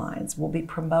storylines will be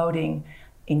promoting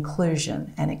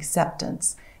inclusion and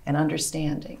acceptance and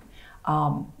understanding.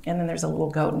 And then there's a little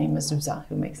goat named Muzoon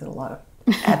who makes it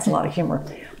adds a lot of humor.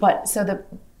 But so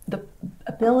the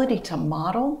ability to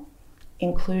model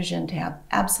inclusion, to have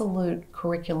absolute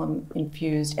curriculum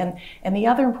infused. And the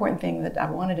other important thing that I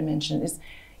wanted to mention is,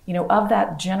 you know, of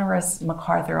that generous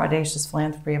MacArthur audacious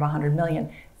philanthropy of 100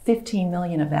 million, 15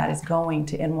 million of that is going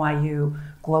to NYU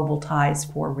Global Ties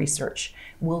for research.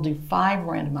 We'll do 5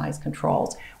 randomized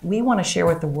controls. We want to share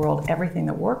with the world everything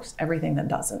that works, everything that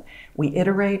doesn't. We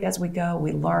iterate as we go,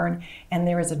 we learn, and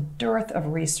there is a dearth of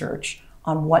research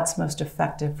on what's most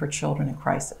effective for children in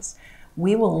crisis.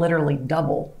 We will literally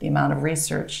double the amount of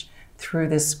research through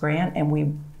this grant,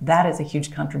 and that is a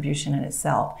huge contribution in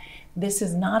itself. This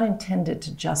is not intended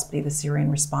to just be the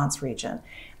Syrian response region.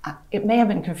 It may have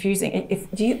been confusing.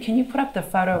 Can you put up the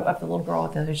photo of the little girl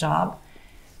with the hijab?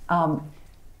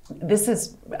 This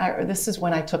is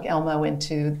when I took Elmo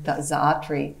into the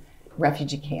Zaatari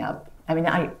refugee camp. I mean,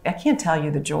 I can't tell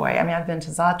you the joy. I mean, I've been to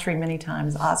Zaatari many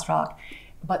times, Azraq,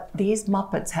 but these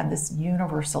Muppets have this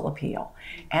universal appeal,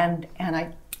 and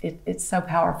it's so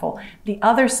powerful. The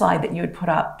other slide that you had put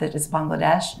up that is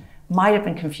Bangladesh might have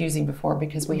been confusing before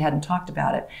because we hadn't talked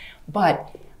about it,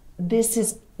 but this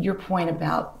is your point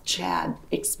about Chad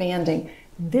expanding.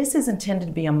 This is intended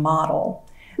to be a model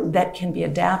that can be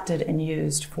adapted and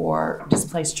used for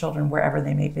displaced children wherever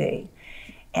they may be.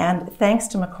 And thanks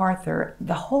to MacArthur,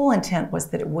 the whole intent was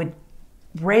that it would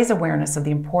raise awareness of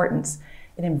the importance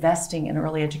in investing in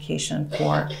early education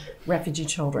for refugee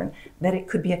children, that it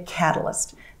could be a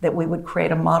catalyst, that we would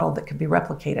create a model that could be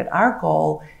replicated. Our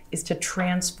goal is to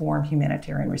transform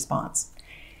humanitarian response.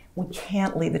 We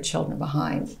can't leave the children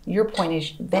behind. Your point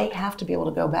is they have to be able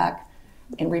to go back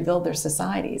and rebuild their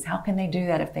societies. How can they do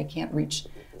that if they can't reach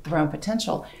their own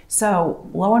potential? So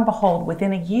lo and behold,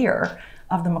 within a year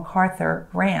of the MacArthur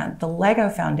grant, the Lego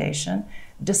Foundation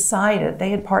decided,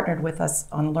 they had partnered with us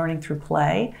on Learning Through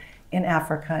Play in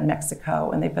Africa and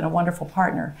Mexico, and they've been a wonderful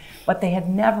partner, but they had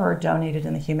never donated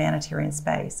in the humanitarian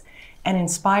space. And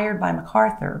inspired by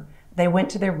MacArthur, they went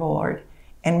to their board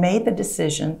and made the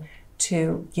decision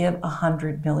to give a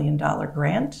 $100 million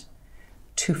grant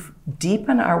to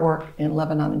deepen our work in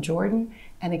Lebanon and Jordan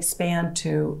and expand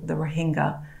to the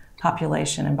Rohingya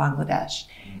population in Bangladesh.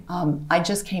 I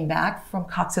just came back from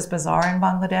Cox's Bazar in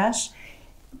Bangladesh,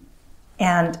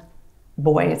 and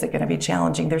boy, is it going to be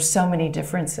challenging. There's so many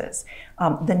differences.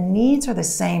 The needs are the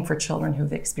same for children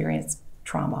who've experienced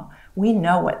trauma. We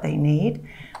know what they need,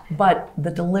 but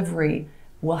the delivery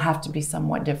will have to be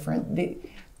somewhat different.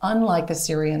 Unlike the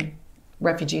Syrian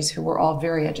refugees who were all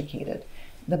very educated,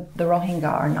 the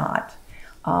Rohingya are not.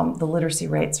 The literacy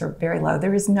rates are very low.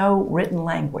 There is no written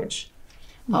language.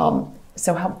 And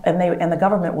the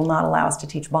government will not allow us to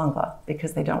teach Bangla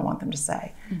because they don't want them to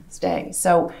stay.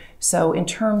 So in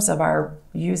terms of our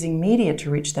using media to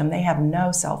reach them, they have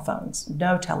no cell phones,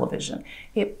 no television.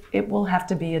 It will have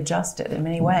to be adjusted in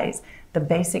many ways. The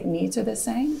basic needs are the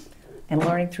same, and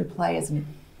Learning Through Play is an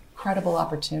incredible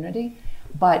opportunity.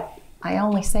 But I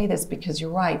only say this because you're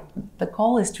right. The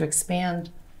goal is to expand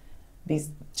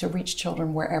to reach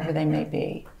children wherever they may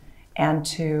be and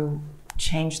to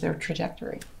change their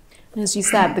trajectory. As you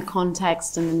said, the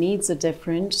context and the needs are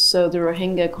different. So the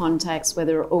Rohingya context, where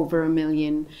there are over 1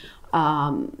 million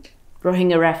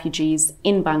Rohingya refugees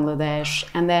in Bangladesh,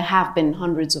 and there have been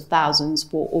hundreds of thousands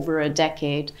for over a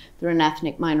decade. They're an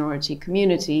ethnic minority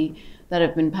community that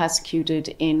have been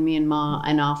persecuted in Myanmar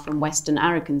and are from Western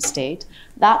Arakan state.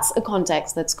 That's a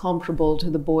context that's comparable to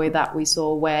the boy that we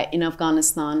saw, where in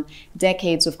Afghanistan,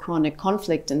 decades of chronic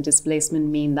conflict and displacement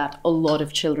mean that a lot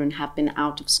of children have been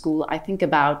out of school. I think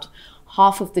about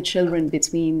half of the children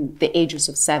between the ages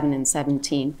of 7 and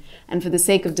 17. And for the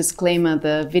sake of disclaimer,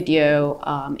 the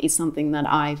video is something that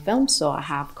I filmed, so I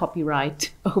have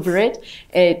copyright over it.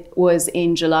 It was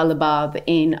in Jalalabad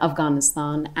in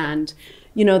Afghanistan, and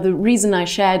you know, the reason I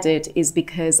shared it is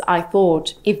because I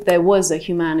thought if there was a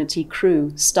humanity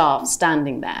crew staff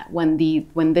standing there when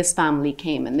this family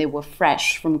came and they were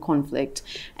fresh from conflict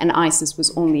and ISIS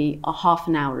was only a half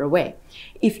an hour away,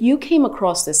 if you came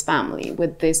across this family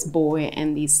with this boy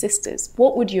and these sisters,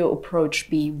 what would your approach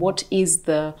be? What is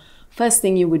the first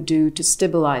thing you would do to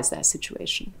stabilize their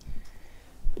situation?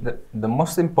 The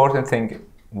most important thing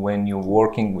when you're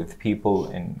working with people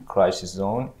in crisis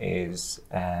zone is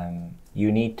you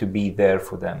need to be there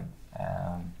for them.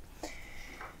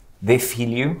 They feel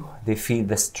you, they feel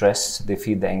the stress, they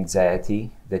feel the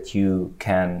anxiety that you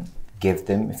can give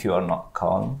them if you are not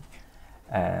calm.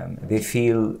 They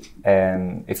feel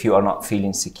if you are not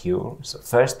feeling secure. So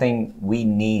first thing, we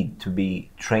need to be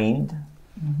trained,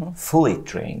 fully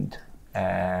trained,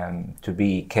 to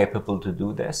be capable to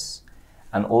do this,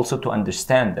 and also to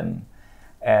understand them.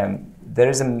 There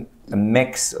is a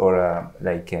mix, or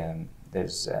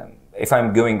if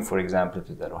I'm going, for example,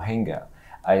 to the Rohingya,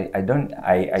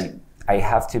 I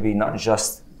have to be not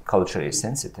just culturally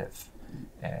sensitive.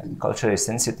 Culturally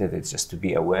sensitive is just to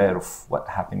be aware of what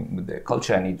happened with the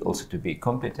culture. I need also to be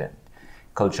competent,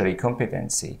 culturally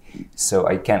competency, so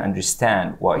I can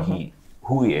understand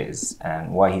who he is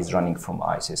and why he's running from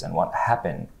ISIS and what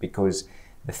happened. Because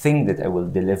the thing that I will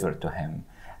deliver to him,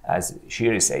 as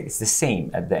Sherrie said, it's the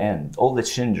same at the end. All the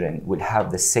children will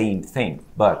have the same thing,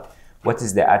 but what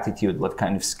is the attitude, what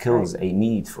kind of skills I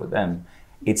need for them?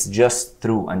 It's just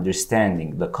through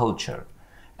understanding the culture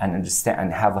and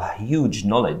have a huge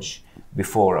knowledge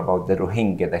before about the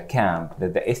Rohingya, the camp,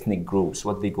 the ethnic groups,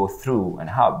 what they go through and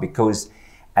how. Because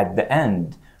at the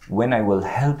end, when I will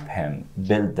help him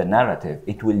build the narrative,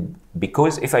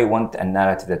 because if I want a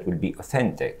narrative that will be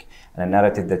authentic, and a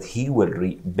narrative that he will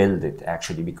rebuild it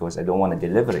actually, because I don't want to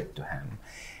deliver it to him,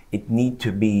 it needs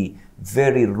to be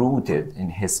very rooted in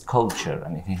his culture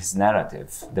and in his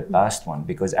narrative, the past one,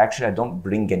 because actually I don't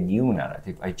bring a new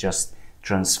narrative, I just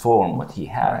transform what he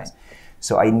has. Right.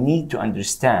 So I need to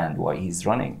understand why he's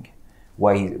running,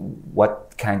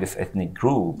 what kind of ethnic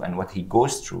group and what he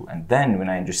goes through. And then when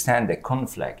I understand the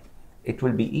conflict, it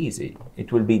will be easy.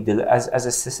 It will be, as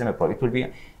a Sesame project, it will be,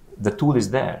 the tool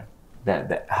is there.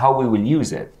 How we will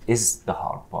use it is the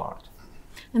hard part.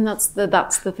 And that's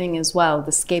the thing as well,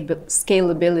 the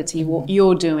scalability. What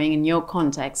you're doing in your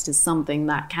context is something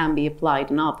that can be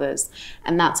applied in others.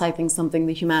 And that's, I think, something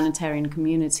the humanitarian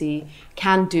community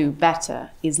can do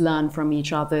better, is learn from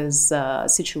each other's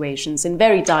situations in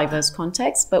very diverse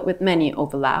contexts, but with many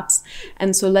overlaps.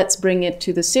 And so let's bring it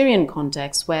to the Syrian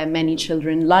context, where many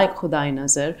children like Khuday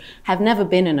Nazar have never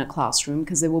been in a classroom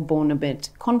because they were born amid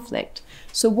conflict.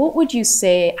 So what would you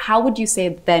say, how would you say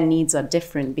their needs are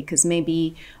different? Because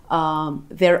maybe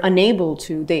they're unable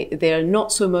to, they're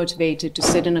not so motivated to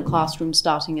sit in a classroom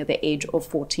starting at the age of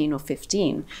 14 or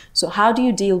 15. So how do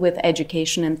you deal with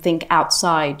education and think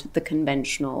outside the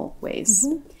conventional ways?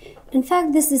 Mm-hmm. In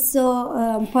fact, this is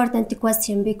so important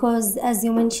question, because as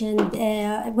you mentioned,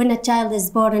 when a child is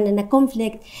born in a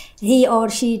conflict, he or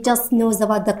she just knows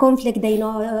about the conflict, they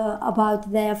know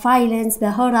about the violence,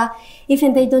 the horror.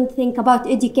 Even they don't think about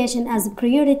education as a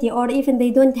priority, or even they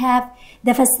don't have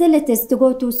the facilities to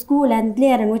go to school and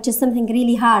learn, which is something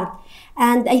really hard.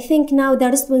 And I think now the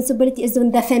responsibility is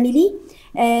on the family.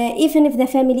 Even if the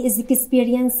family is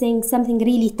experiencing something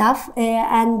really tough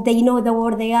and they know the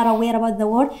war, they are aware about the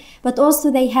war, but also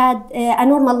they had a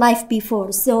normal life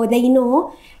before. So they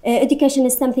know education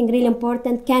is something really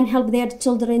important, can help their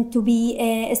children to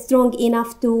be strong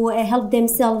enough to help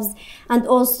themselves, and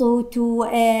also to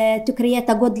create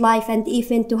a good life and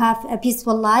even to have a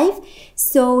peaceful life.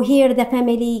 So here the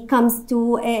family comes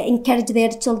to encourage their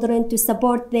children, to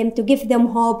support them, to give give them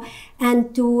hope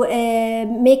and to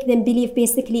make them believe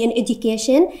basically in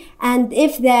education. And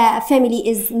if the family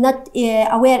is not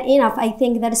aware enough, I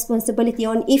think the responsibility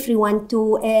on everyone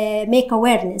to make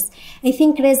awareness. I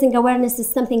think raising awareness is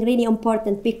something really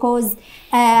important, because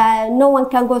no one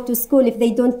can go to school if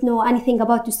they don't know anything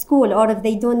about the school, or if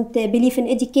they don't believe in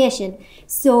education.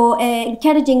 So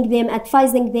encouraging them,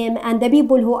 advising them, and the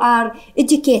people who are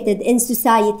educated in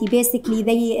society, basically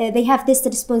they have this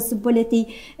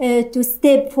responsibility to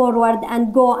step forward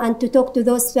and go and to talk to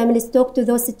those families, talk to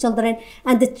those children,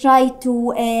 and try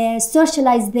to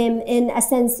socialize them in a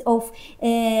sense of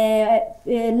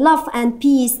love and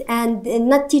peace, and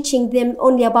not teaching them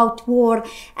only about war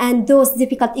and those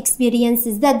difficult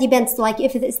experiences. That depends. Like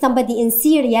if somebody in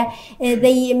Syria,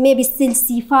 they maybe still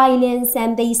see violence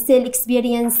and they still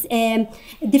experience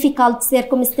difficult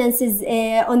circumstances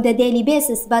on the daily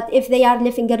basis. But if they are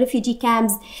living in refugee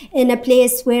camps in a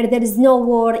place where there is no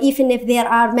war, even if there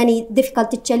are many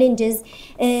difficult challenges,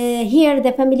 here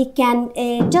the family can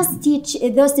just teach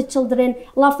those children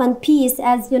love and peace,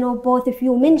 as you know, both of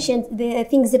you mentioned. The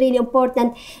things really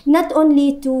important, not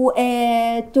only to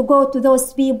go to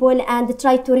those people and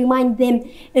try to remind them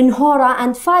in horror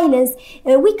and violence.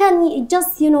 We can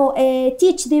just, you know,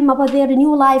 teach them about their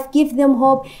new life, give them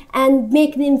hope, and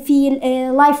make them feel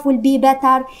life will be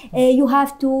better. You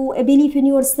have to believe in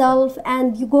yourself,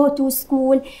 and you go to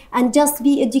school and just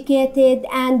be educated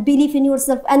and believe in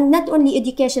yourself. And not only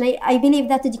education, I believe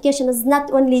that education is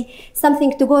not only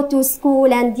something to go to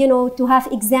school and, you know, to have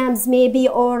exams maybe,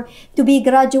 or to be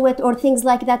graduate or things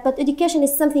like that, but education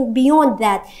is something beyond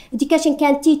that. Education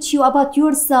can teach you about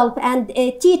yourself, and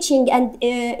teaching and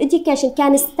education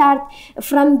can start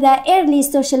from the early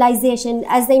socialization,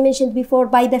 as I mentioned before,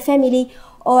 by the family,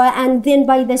 and then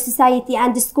by the society.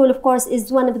 And the school, of course,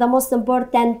 is one of the most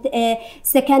important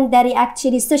secondary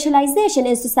actually socialization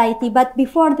in society. But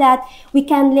before that, we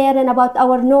can learn about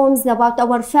our norms, about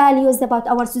our values, about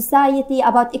our society,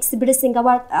 about expressing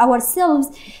ourselves.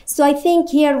 So I think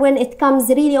here, when it comes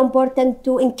really important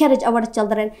to encourage our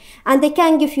children. And I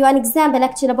can give you an example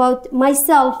actually about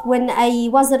myself. When I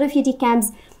was in refugee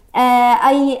camps,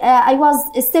 I was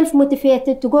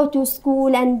self-motivated to go to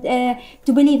school and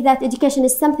to believe that education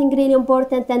is something really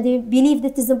important, and I believe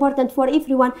that is important for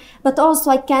everyone. But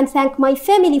also I can thank my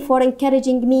family for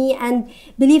encouraging me and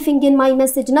believing in my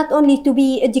message, not only to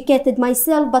be educated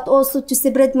myself, but also to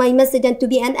spread my message and to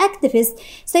be an activist.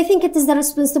 So I think it is the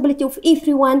responsibility of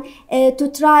everyone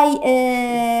to try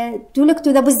to look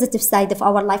to the positive side of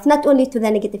our life, not only to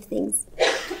the negative things.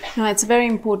 No, it's a very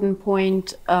important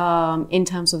point in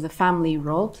terms of the family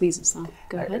role. Please, Essam,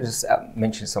 go ahead. I just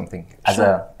mention something as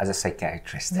a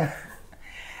psychiatrist.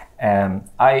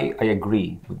 I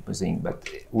agree with Muzoon, but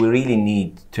we really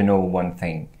need to know one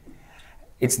thing.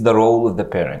 It's the role of the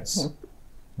parents,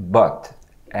 but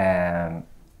the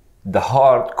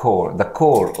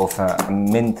core of a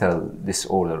mental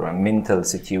disorder or a mental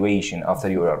situation after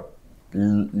you are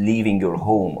leaving your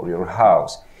home or your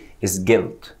house is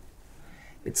guilt.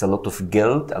 It's a lot of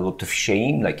guilt, a lot of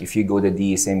shame. Like if you go to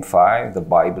DSM-5, the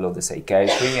Bible of the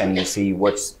psychiatry, and you see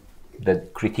what's the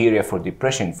criteria for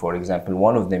depression, for example,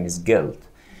 one of them is guilt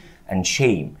and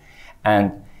shame.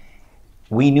 And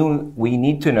we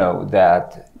need to know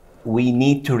that we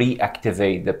need to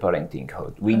reactivate the parenting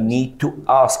code. We need to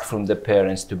ask from the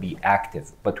parents to be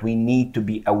active, but we need to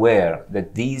be aware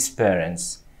that these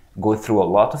parents go through a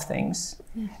lot of things,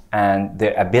 and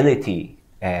their ability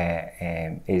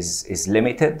is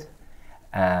limited,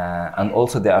 and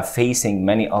also they are facing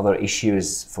many other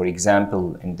issues. For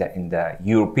example, in the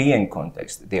European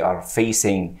context, they are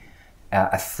facing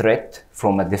a threat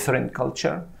from a different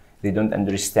culture. They don't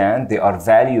understand. They are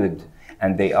valued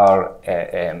and they are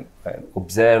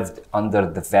observed under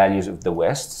the values of the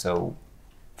West. So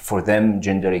for them,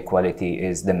 gender equality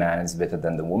is the man is better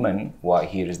than the woman. Why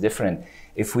here is different.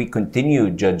 If we continue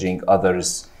judging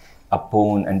others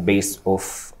upon and based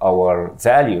off our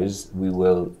values, we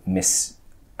will misunderstand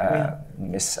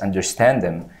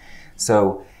them.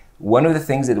 So one of the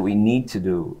things that we need to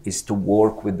do is to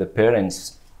work with the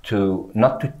parents to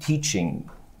not to teaching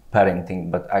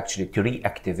parenting, but actually to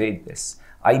reactivate this.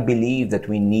 I believe that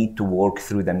we need to work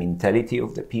through the mentality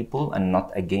of the people and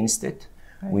not against it.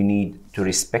 Right. We need to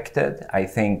respect it. I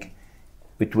think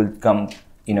it will come,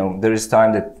 you know, there is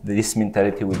time that this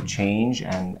mentality will change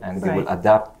and they will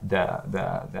adapt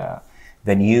the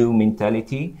new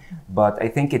mentality. But I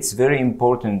think it's very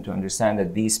important to understand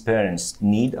that these parents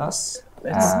need us.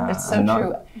 It's so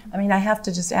true. I mean, I have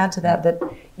to just add to that,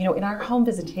 you know, in our home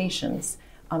visitations,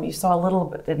 you saw a little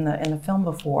bit in the film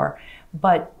before,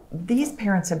 but these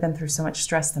parents have been through so much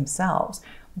stress themselves.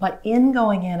 But in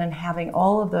going in and having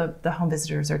all of the home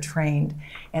visitors are trained,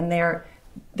 and they're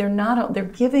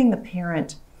giving the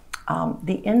parent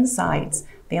the insights,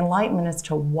 the enlightenment as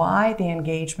to why the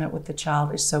engagement with the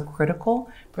child is so critical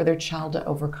for their child to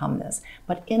overcome this.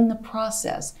 But in the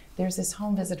process, there's this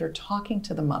home visitor talking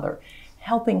to the mother,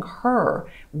 helping her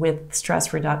with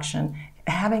stress reduction,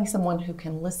 having someone who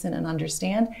can listen and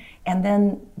understand, and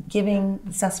then giving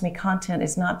Sesame content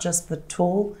is not just the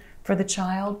tool for the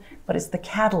child, but it's the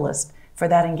catalyst for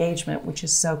that engagement, which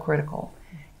is so critical.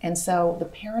 And so the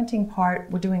parenting part,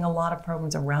 we're doing a lot of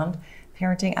programs around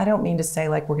parenting. I don't mean to say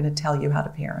like we're going to tell you how to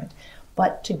parent,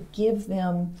 but to give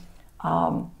them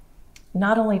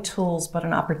not only tools, but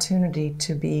an opportunity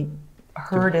to be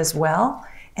heard as well,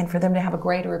 and for them to have a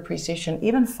greater appreciation.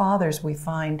 Even fathers, we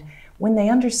find, when they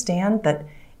understand that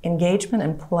engagement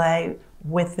and play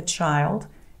with the child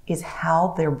is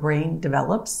how their brain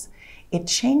develops, it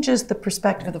changes the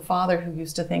perspective of the father who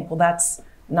used to think, well, that's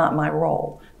not my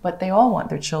role. But they all want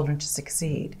their children to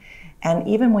succeed. And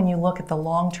even when you look at the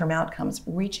long-term outcomes,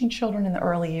 reaching children in the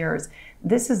early years,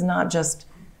 this is not just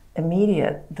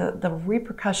immediate. The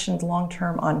repercussions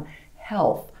long-term on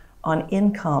health, on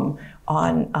income,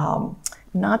 on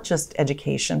not just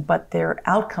education, but their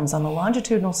outcomes on the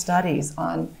longitudinal studies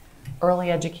on early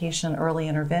education, early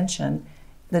intervention,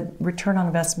 the return on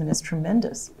investment is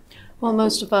tremendous. Well,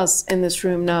 most of us in this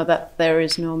room know that there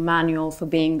is no manual for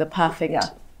being the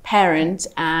perfect parent,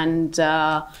 and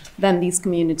then these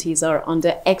communities are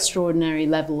under extraordinary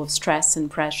level of stress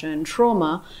and pressure and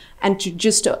trauma. And to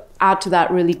just add to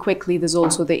that really quickly, there's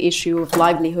also the issue of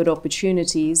livelihood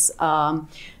opportunities,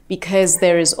 because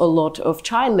there is a lot of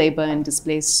child labor in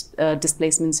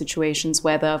displacement situations,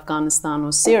 whether Afghanistan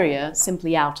or Syria,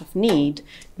 simply out of need,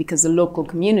 because the local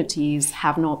communities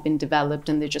have not been developed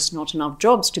and there are just not enough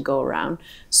jobs to go around.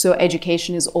 So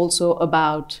education is also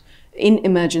about, in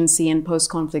emergency and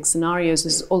post-conflict scenarios,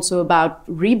 is also about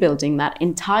rebuilding that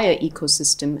entire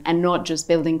ecosystem and not just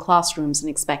building classrooms and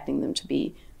expecting them to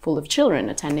be full of children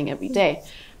attending every day.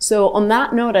 So on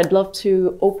that note, I'd love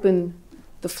to open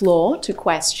the floor to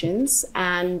questions,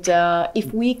 and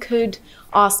if we could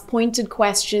ask pointed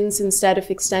questions instead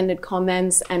of extended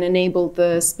comments and enable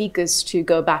the speakers to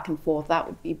go back and forth, that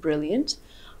would be brilliant.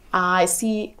 I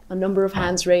see a number of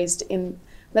hands raised in,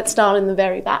 let's start in the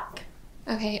very back.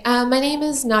 Okay, my name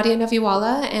is Nadia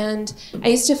Naviwala, and I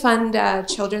used to fund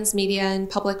children's media and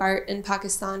public art in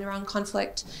Pakistan around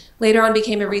conflict. Later on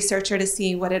became a researcher to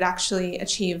see what it actually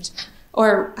achieved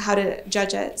or how to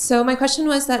judge it. So my question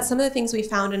was that some of the things we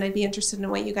found, and I'd be interested in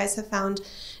what you guys have found,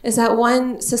 is that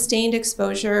one, sustained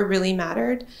exposure really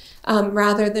mattered,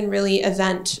 rather than really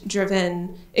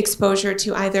event-driven exposure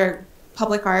to either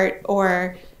public art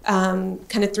or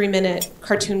kind of 3-minute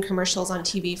cartoon commercials on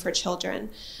TV for children.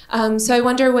 So I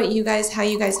wonder how you guys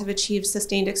have achieved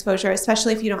sustained exposure,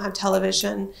 especially if you don't have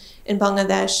television in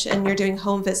Bangladesh and you're doing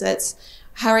home visits.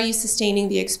 How are you sustaining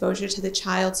the exposure to the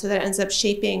child so that it ends up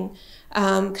shaping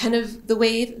kind of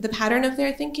the pattern of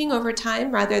their thinking over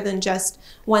time, rather than just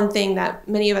one thing that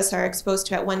many of us are exposed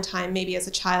to at one time, maybe as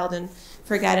a child, and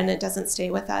forget, and it doesn't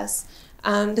stay with us.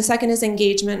 The second is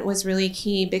engagement was really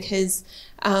key, because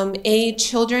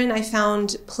children I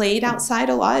found played outside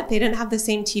a lot. They didn't have the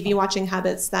same TV watching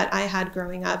habits that I had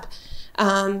growing up.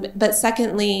 But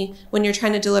secondly, when you're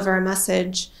trying to deliver a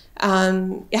message,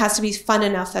 it has to be fun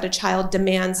enough that a child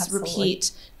demands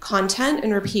repeat content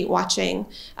and repeat watching.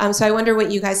 So I wonder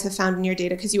what you guys have found in your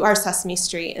data, because you are Sesame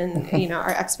Street and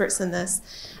are experts in this.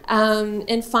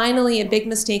 And finally, a big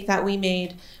mistake that we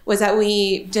made was that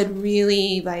we did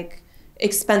really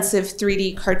expensive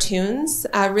 3D cartoons,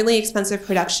 really expensive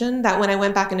production, that when I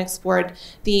went back and explored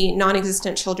the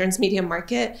non-existent children's media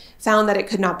market, found that it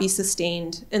could not be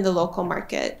sustained in the local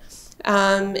market.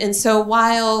 And so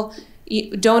while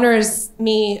donors,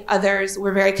 me, others,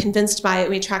 were very convinced by it,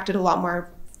 we attracted a lot more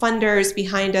funders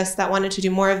behind us that wanted to do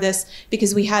more of this,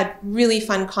 because we had really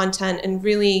fun content and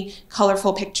really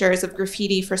colorful pictures of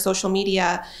graffiti for social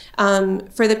media.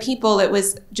 For the people, it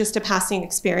was just a passing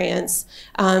experience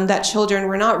that children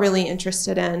were not really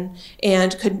interested in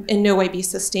and could in no way be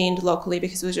sustained locally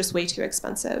because it was just way too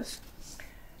expensive.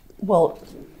 Well,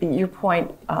 your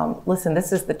point, listen,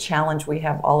 this is the challenge we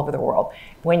have all over the world.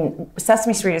 When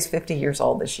Sesame Street is 50 years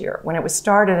old this year, when it was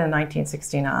started in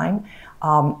 1969,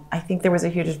 I think there was a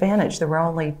huge advantage. There were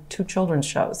only 2 children's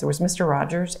shows. There was Mr.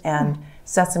 Rogers, and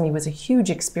Sesame was a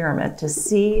huge experiment to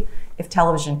see if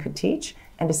television could teach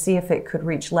and to see if it could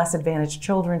reach less advantaged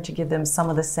children, to give them some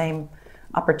of the same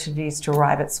opportunities to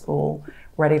arrive at school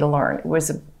ready to learn. It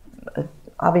was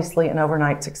obviously an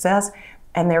overnight success.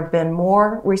 And there have been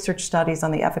more research studies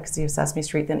on the efficacy of Sesame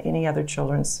Street than any other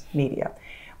children's media.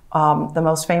 The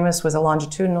most famous was a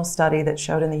longitudinal study that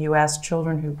showed in the US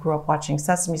children who grew up watching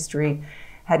Sesame Street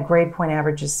had grade point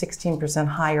averages 16%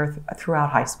 higher throughout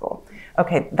high school.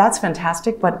 Okay, that's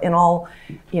fantastic, but in all,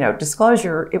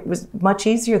 disclosure, it was much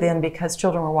easier then because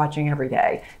children were watching every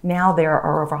day. Now there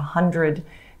are over 100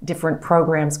 different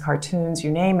programs, cartoons,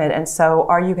 you name it, and so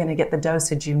are you going to get the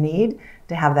dosage you need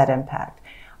to have that impact?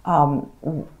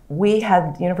 We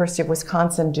had the University of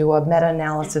Wisconsin do a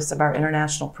meta-analysis of our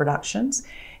international productions,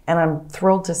 and I'm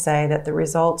thrilled to say that the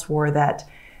results were that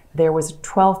there was a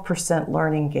 12%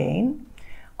 learning gain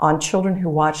on children who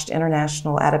watched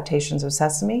international adaptations of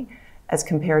Sesame as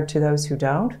compared to those who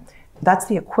don't. That's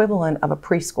the equivalent of a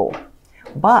preschool,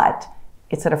 but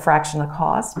it's at a fraction of the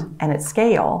cost and at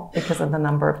scale because of the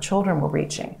number of children we're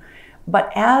reaching.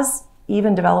 But as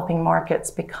even developing markets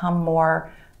become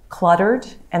more cluttered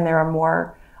and there are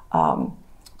more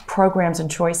programs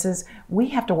and choices, we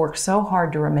have to work so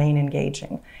hard to remain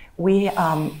engaging. We,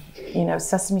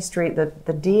 Sesame Street, the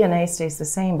DNA stays the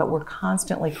same, but we're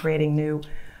constantly creating new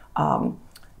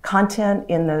content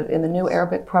in the new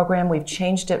Arabic program. We've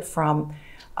changed it from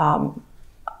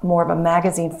more of a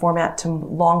magazine format to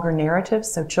longer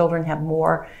narratives, so children have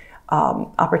more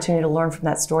opportunity to learn from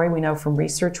that story. We know from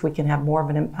research we can have more of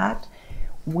an impact.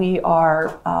 We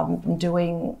are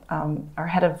doing, our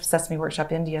head of Sesame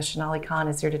Workshop India, Shanali Khan,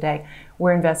 is here today.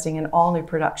 We're investing in all new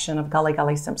production of Gully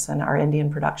Gully Simpson, our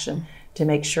Indian production, to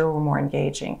make sure we're more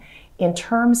engaging. In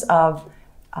terms of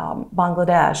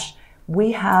Bangladesh,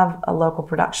 we have a local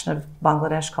production of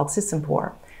Bangladesh called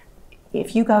Sisimpur.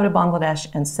 If you go to Bangladesh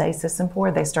and say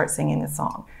Sisimpur, they start singing the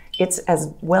song. It's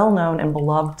as well known and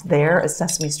beloved there as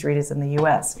Sesame Street is in the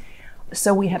US.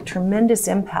 So we have tremendous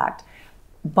impact.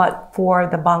 But for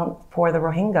the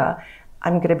Rohingya,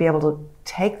 I'm going to be able to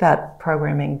take that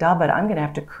programming, dub it. I'm going to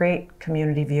have to create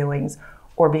community viewings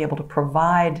or be able to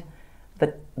provide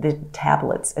the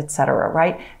tablets, et cetera,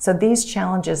 right? So these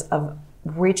challenges of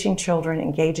reaching children,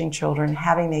 engaging children,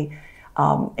 having the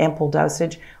ample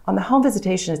dosage. On the home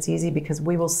visitation, it's easy because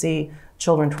we will see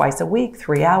children twice a week,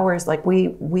 3 hours. Like we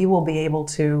will be able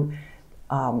to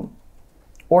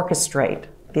orchestrate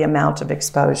the amount of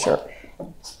exposure.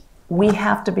 We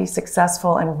have to be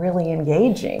successful and really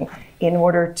engaging in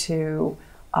order to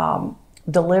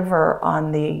deliver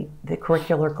on the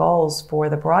curricular goals for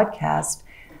the broadcast,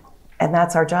 and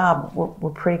that's our job.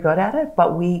 We're pretty good at it,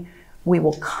 but we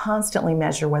will constantly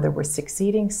measure whether we're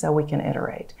succeeding so we can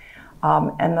iterate.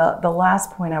 And the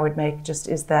last point I would make just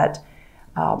is that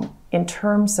in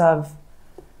terms of,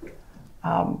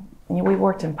 we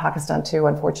worked in Pakistan too.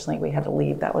 Unfortunately, we had to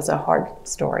leave. That was a hard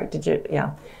story. Did you?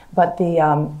 Yeah. But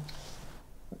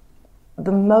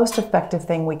the most effective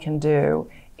thing we can do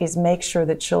is make sure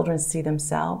that children see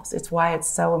themselves. It's why it's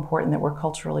so important that we're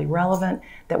culturally relevant,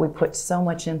 that we put so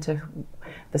much into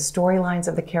the storylines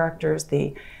of the characters,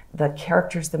 the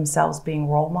characters themselves being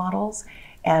role models.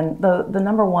 And the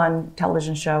number one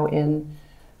television show in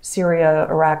Syria,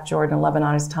 Iraq, Jordan, and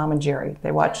Lebanon is Tom and Jerry.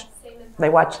 They watched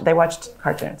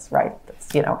cartoons, right?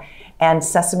 And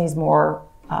Sesame's more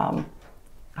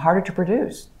harder to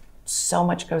produce. So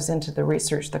much goes into the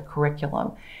research, the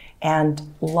curriculum, and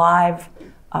live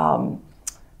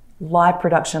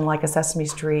production like a Sesame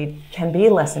Street can be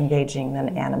less engaging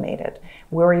than animated.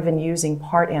 We're even using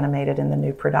part animated in the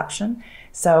new production.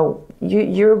 So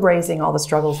you're raising all the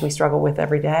struggles we struggle with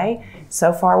every day.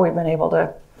 So far we've been able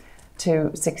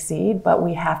to succeed, but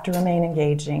we have to remain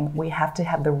engaging. We have to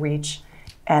have the reach,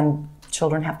 and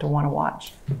children have to want to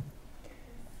watch.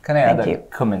 Can I add a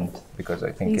comment? Because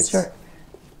I think it's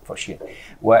for sure.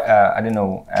 Well, I don't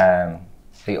know,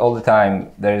 all the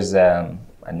time there's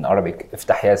in Arabic,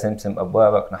 افتح يا سمسم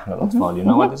أبوابك نحن الأطفال. You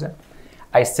know what is it?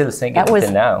 I still sing it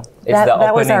until now. It's the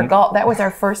opening. That was our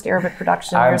first Arabic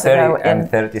production years ago. I'm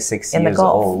 36 years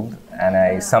old, and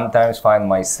I sometimes find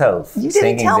myself singing this. You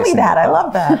didn't tell me that. I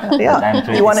love that. Yeah. I'm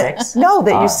 26. No,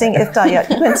 that you sing iftah.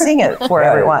 You can sing it for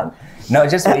everyone. No,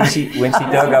 just when she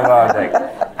talked about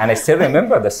and I still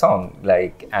remember the song,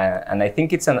 and I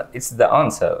think it's the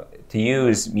answer to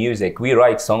use music. We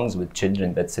write songs with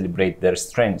children that celebrate their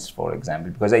strengths, for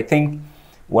example, because I think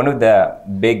one of the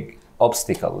big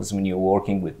obstacles when you're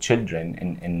working with children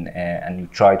and you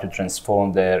try to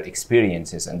transform their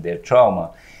experiences and their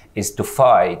trauma is to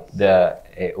fight the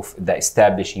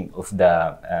establishing of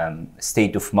the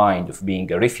state of mind of being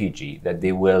a refugee that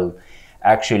they will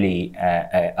actually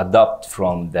adopt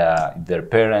from their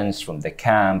parents, from the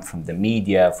camp, from the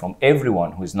media, from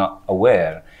everyone who is not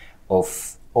aware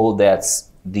of all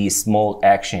these small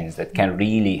actions that can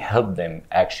really help them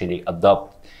actually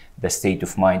adopt the state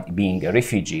of mind being a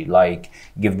refugee, like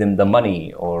give them the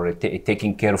money or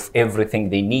taking care of everything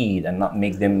they need and not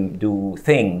make them do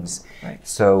things. Right.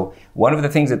 So one of the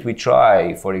things that we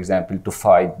try, for example, to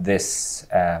fight this,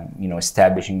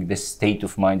 establishing this state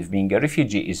of mind of being a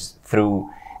refugee is through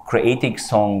creating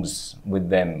songs with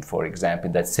them, for example,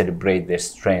 that celebrate their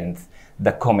strength,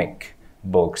 the comic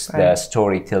books, the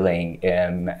storytelling,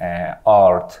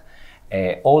 art,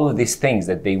 all of these things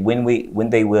that when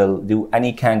they will do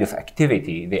any kind of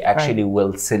activity, they actually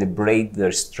will celebrate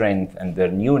their strength and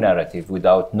their new narrative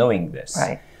without knowing this.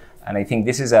 Right. And I think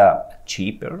this is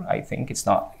cheaper. I think it's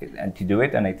not, and to do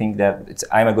it. And I think that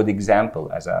I'm a good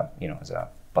example as a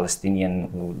Palestinian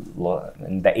who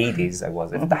in the 80s I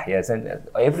was at Tahya and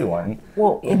everyone.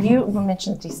 Well, and you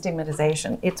mentioned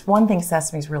destigmatization. It's one thing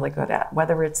Sesame's really good at,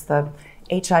 whether it's the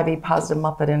HIV positive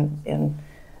Muppet in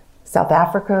South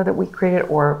Africa that we created,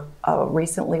 or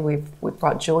recently we've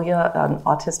brought Julia, an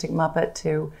autistic Muppet,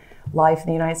 to life in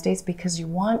the United States, because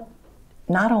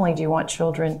not only do you want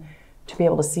children to be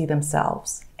able to see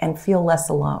themselves and feel less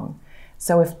alone.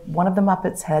 So if one of the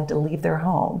Muppets had to leave their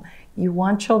home, you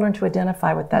want children to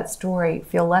identify with that story,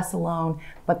 feel less alone,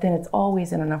 but then it's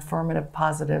always in an affirmative,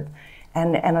 positive.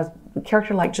 And a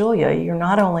character like Julia, you're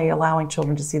not only allowing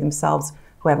children to see themselves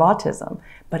who have autism,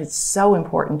 but it's so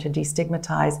important to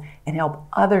destigmatize and help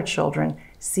other children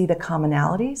see the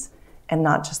commonalities and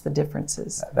not just the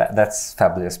differences. That's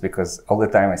fabulous, because all the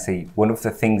time I say one of the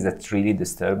things that really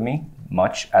disturbed me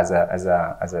much as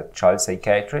a child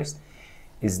psychiatrist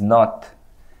is not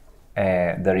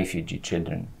the refugee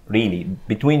children. Really,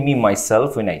 between me and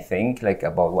myself, when I think like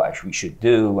about what we should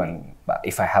do, and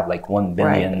if I have like 1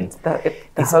 billion,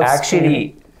 it's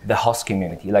actually the host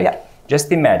community. Like,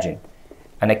 just imagine,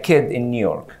 and a kid in New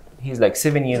York, he's like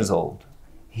 7 years old.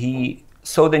 He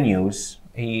saw the news.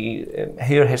 He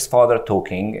heard his father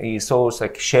talking. He saw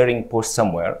like sharing post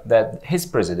somewhere that his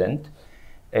president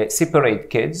separate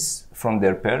kids from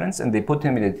their parents and they put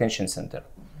him in a detention center.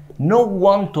 No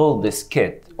one told this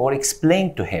kid or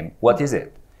explained to him what is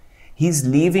it. He's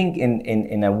living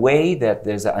in a way that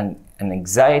there's an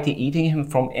anxiety eating him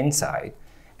from inside,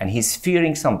 and he's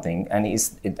fearing something.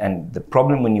 And the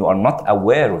problem when you are not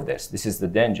aware of this is the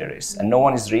dangerous, and no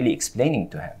one is really explaining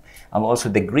to him. And also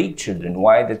the Greek children,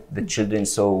 why the children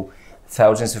saw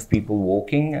thousands of people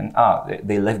walking and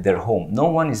they left their home. No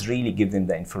one is really giving them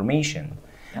the information.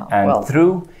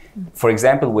 Through, for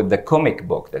example, with the comic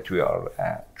book that we are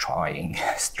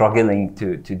struggling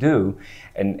to do,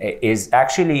 and is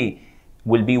actually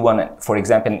will be one, for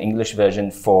example, an English version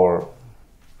for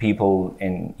people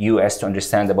in US to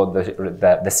understand about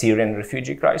the Syrian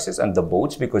refugee crisis and the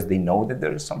boats, because they know that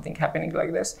there is something happening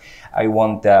like this. I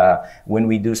want when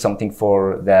we do something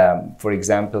for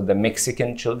example, the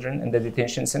Mexican children in the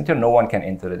detention center, no one can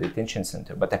enter the detention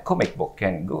center, but a comic book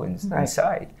can go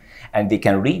inside. And they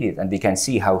can read it and they can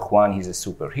see how Juan is a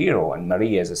superhero and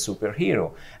Maria is a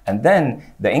superhero. And then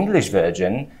the English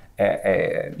version,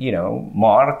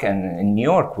 Mark and in New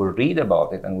York will read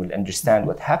about it and will understand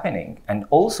what's happening. And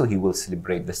also he will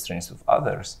celebrate the strengths of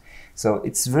others. So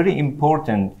it's very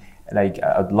important. Like,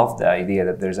 I'd love the idea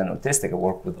that there's an autistic. I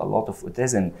work with a lot of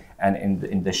autism and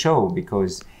in the show,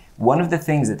 because one of the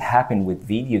things that happened with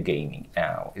video gaming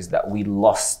now is that we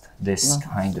lost this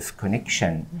kind of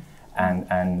connection.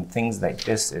 And things like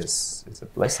this is a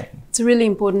blessing. It's a really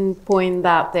important point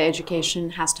that the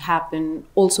education has to happen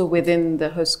also within the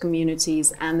host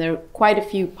communities. And there are quite a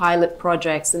few pilot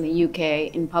projects in the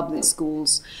UK in public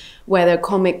schools where there are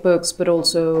comic books, but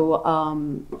also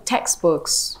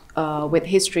textbooks with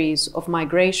histories of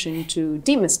migration to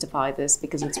demystify this,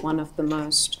 because it's one of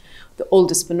the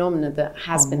oldest phenomena that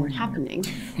has been happening.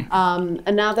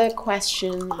 Another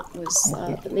question was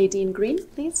the lady in green,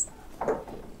 please.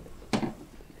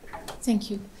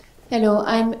 Thank you. Hello,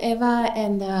 I'm Eva,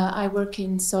 and I work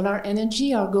in solar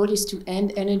energy. Our goal is to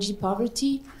end energy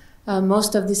poverty.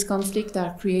 Most of these conflicts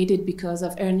are created because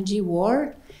of energy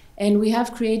war, and we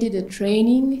have created a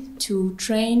training to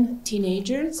train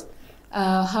teenagers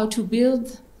how to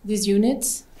build these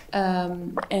units,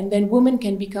 and then women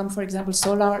can become, for example,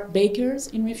 solar bakers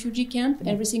in refugee camp.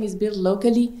 Everything is built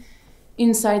locally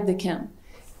inside the camp.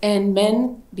 And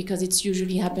men, because it's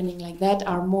usually happening like that,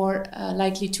 are more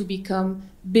likely to become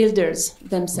builders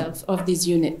themselves of these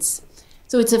units.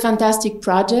 So it's a fantastic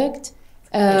project.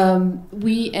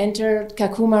 We entered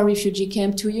Kakuma refugee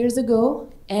camp 2 years ago,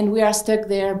 and we are stuck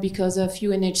there because of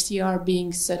UNHCR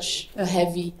being such a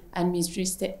heavy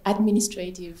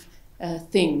administrative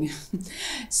thing.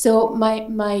 So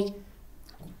my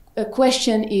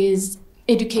question is,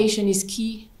 education is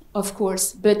key, of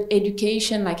course, but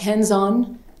education like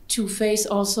hands-on, to face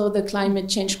also the climate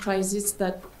change crisis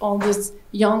that all these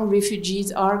young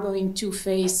refugees are going to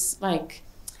face, like,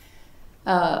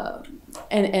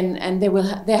 and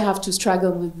they have to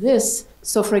struggle with this.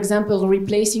 So, for example,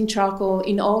 replacing charcoal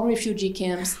in all refugee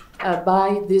camps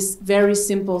by this very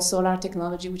simple solar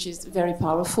technology, which is very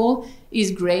powerful,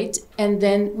 is great. And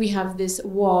then we have this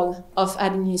wall of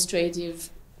administrative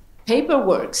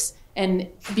paperworks. And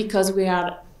because we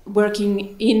are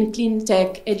working in clean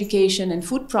tech, education, and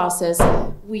food process,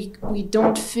 we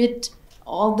don't fit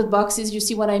all the boxes. You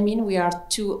see what I mean? We are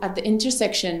at the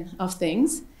intersection of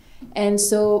things. And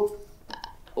so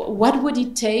what would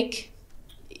it take,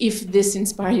 if this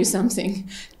inspires you something,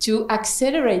 to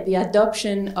accelerate the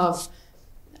adoption of,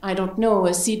 I don't know,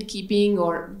 a seed keeping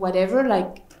or whatever,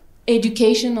 like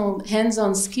educational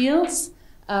hands-on skills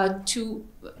to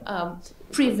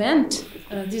prevent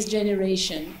this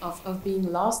generation of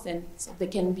being lost, and so they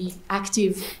can be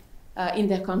active in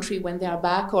their country when they are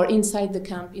back, or inside the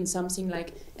camp in something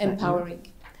like empowering.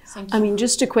 Thank you. I mean,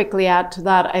 just to quickly add to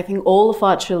that, I think all of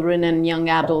our children and young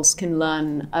adults can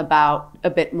learn about a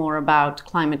bit more about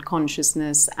climate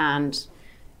consciousness and,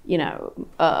 you know,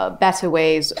 better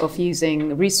ways of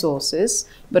using resources.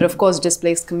 But of course,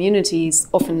 displaced communities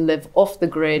often live off the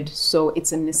grid, so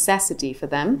it's a necessity for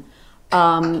them.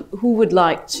 Who would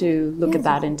like to look at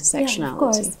that intersectionality? Yeah, of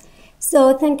course.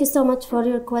 So thank you so much for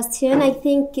your question. I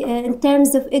think in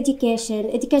terms of education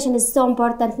is so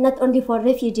important, not only for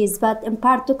refugees, but in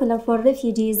particular for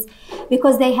refugees,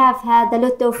 because they have had a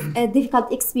lot of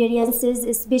difficult experiences,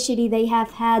 especially they have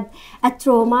had a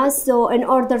trauma. So in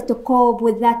order to cope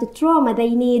with that trauma, they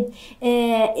need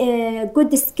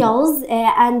good skills,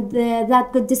 and that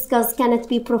good skills cannot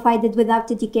be provided without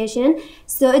education.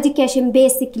 So education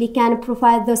basically can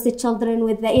provide those children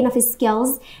with enough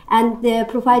skills and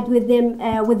provide with them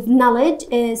with knowledge,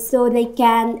 so they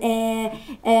can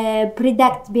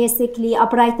predict basically a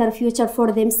brighter future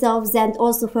for themselves and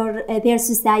also for their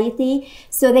society.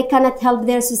 So they cannot help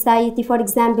their society, for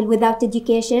example, without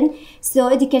education. So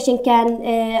education can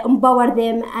empower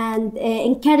them and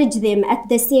encourage them at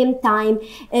the same time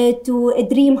to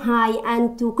dream high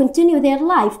and to continue their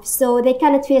life. So they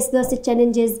cannot face those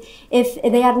challenges if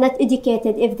they are not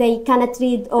educated, if they cannot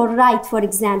read or write, for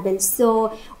example.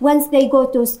 So once they go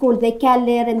to school, they can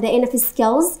learn the enough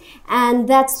skills, and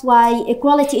that's why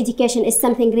quality education is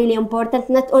something really important,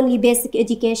 not only basic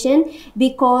education,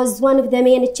 because one of the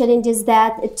main challenges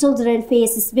that children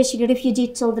face, especially refugee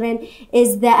children,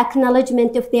 is the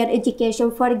acknowledgement of their education.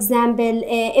 For example,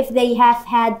 if they have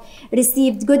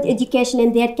received good education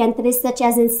in their countries, such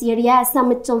as in Syria,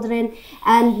 some children,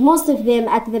 and most of them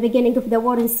at the beginning of the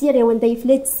war in Syria, when they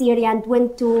fled Syria and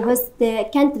went to host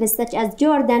countries such as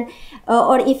Jordan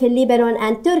or even Lebanon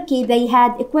and Turkey, they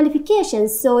had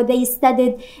qualifications. So they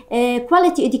studied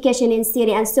quality education in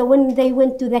Syria. And so when they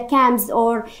went to the camps,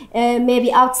 or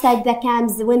maybe outside the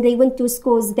camps, when they went to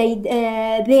schools,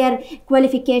 their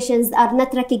qualifications are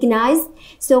not recognized.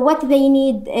 So what they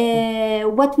need,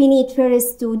 what we need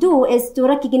first to do is to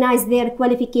recognize their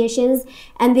qualifications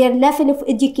and their level of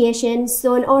education,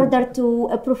 so in order to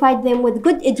provide them with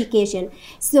good education.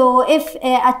 So if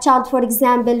a child, for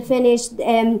example, finished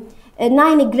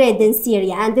 9th grade in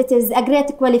Syria, and it is a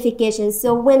great qualification.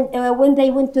 So when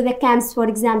they went to the camps, for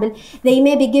example, they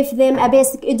maybe give them a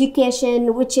basic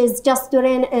education, which is just to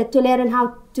learn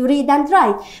how to read and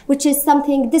write, which is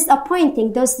something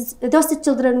disappointing. Those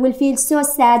children will feel so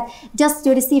sad just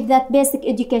to receive that basic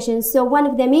education. So one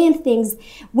of the main things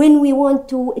when we want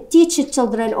to teach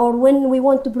children, or when we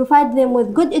want to provide them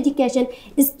with good education,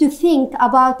 is to think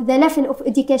about the level of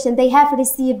education they have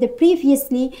received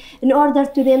previously, in order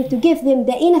to them to give them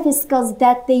the enough skills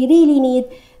that they really need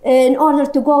in order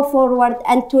to go forward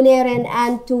and to learn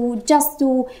and to just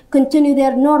to continue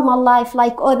their normal life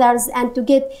like others, and to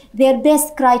get their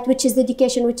best right, which is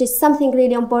education, which is something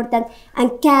really important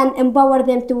and can empower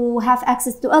them to have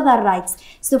access to other rights.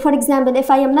 So for example,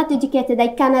 if I am not educated, I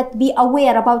cannot be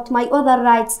aware about my other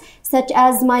rights, such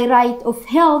as my right of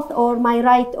health or my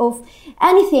right of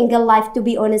anything in life, to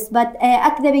be honest. But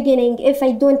at the beginning, if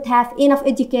I don't have enough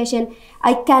education,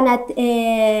 I cannot,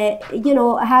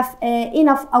 have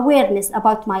enough awareness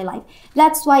about my life.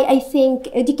 That's why I think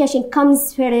education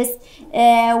comes first,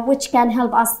 which can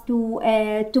help us to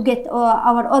get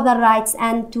our other rights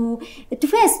and to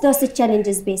face those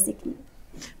challenges, basically.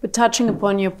 But touching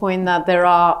upon your point that there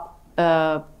are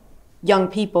young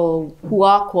people who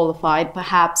are qualified,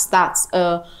 perhaps that's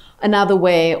a another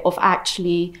way of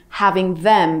actually having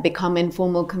them become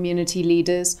informal community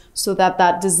leaders, so that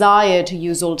that desire to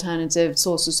use alternative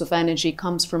sources of energy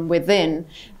comes from within.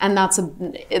 And that's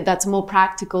a more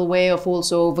practical way of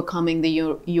also overcoming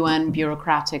the UN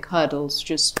bureaucratic hurdles.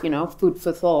 Just, you know, food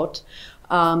for thought.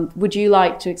 Would you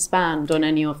like to expand on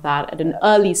any of that? At an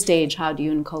early stage, how do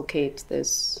you inculcate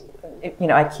this? You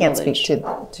know, I can't speak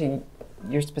to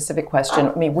your specific question.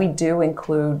 I mean, we do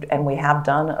include, and we have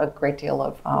done, a great deal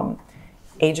of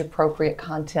age-appropriate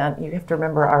content. You have to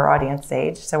remember our audience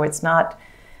age, so it's not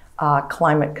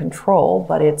climate control,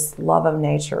 but it's love of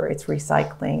nature, it's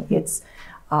recycling, it's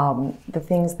the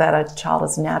things that a child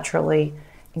is naturally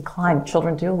inclined.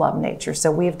 Children do love nature,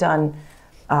 so we've done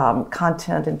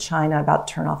content in China about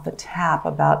turn off the tap,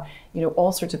 about, you know,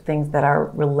 all sorts of things that are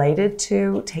related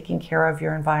to taking care of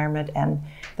your environment and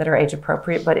that are age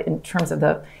appropriate. But in terms of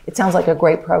it sounds like a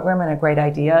great program and a great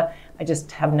idea. I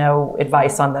just have no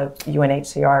advice on the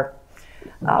UNHCR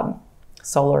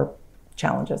solar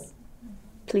challenges.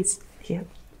 Please. Yeah.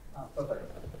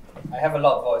 Perfect. I have a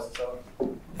loud voice, so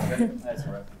that's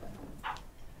all right.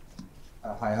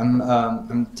 Hi, I'm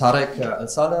Tarek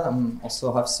Al-Saleh. I'm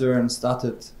also half Syrian,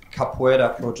 started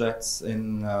capoeira projects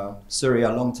in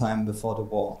Syria a long time before the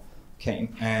war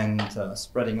came, and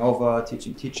spreading over,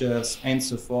 teaching teachers and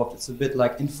so forth. It's a bit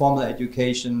like informal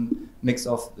education, mix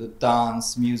of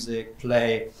dance, music,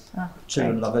 play.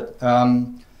 Children love it.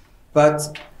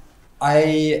 But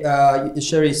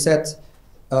Sherrie said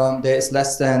there is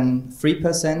less than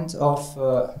 3%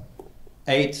 of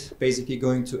aid basically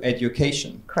going to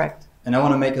education. Correct. And I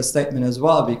want to make a statement as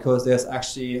well, because there's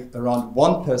actually around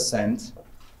 1%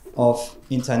 of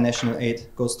international aid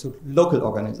goes to local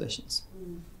organizations.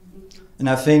 And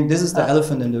I think this is the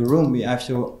elephant in the room. We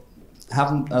actually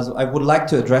haven't, I would like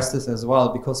to address this as well,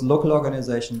 because local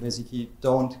organizations basically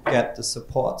don't get the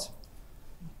support.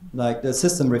 Like, the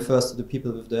system refers to the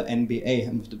people with the MBA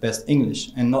and with the best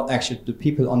English, and not actually the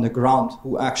people on the ground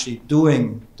who are actually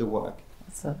doing the work.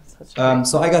 So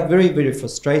I got very, very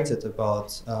frustrated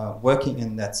about working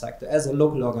in that sector as a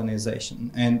local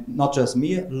organization, and not just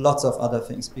me, lots of other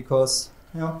things, because,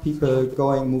 you know, people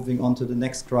moving on to the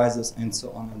next crisis and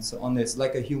so on and so on. It's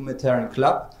like a humanitarian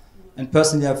club, and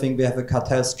personally I think we have a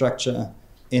cartel structure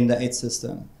in the aid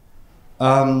system.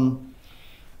 I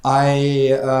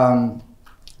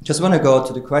just want to go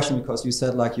to the question, because you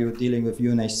said like you're dealing with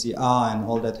UNHCR and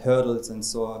all that hurdles, and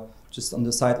so just on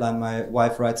the sideline, my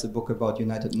wife writes a book about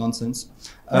United Nonsense.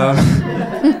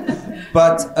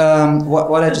 But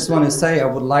what I just want to say, I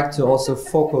would like to also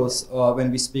focus, when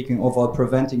we're speaking overall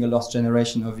preventing a lost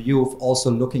generation of youth,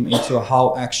 also looking into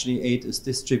how actually aid is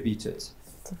distributed.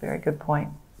 That's a very good point.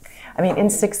 I mean, in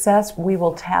success, we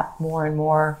will tap more and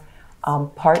more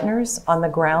partners on the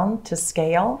ground to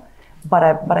scale, but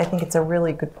I think it's a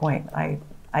really good point. I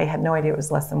had no idea it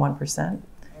was less than 1%.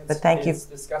 But thank you.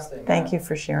 Thank you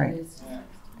for sharing.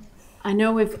 I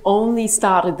know we've only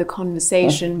started the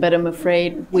conversation, but I'm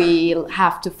afraid we'll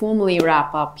have to formally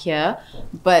wrap up here.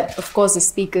 But of course, the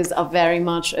speakers are very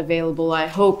much available. I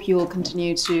hope you'll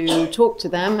continue to talk to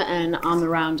them, and I'm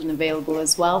around and available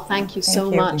as well. Thank you so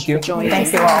much for joining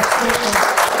us. Thank you all.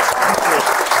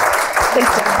 Thank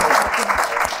you.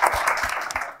 Thanks.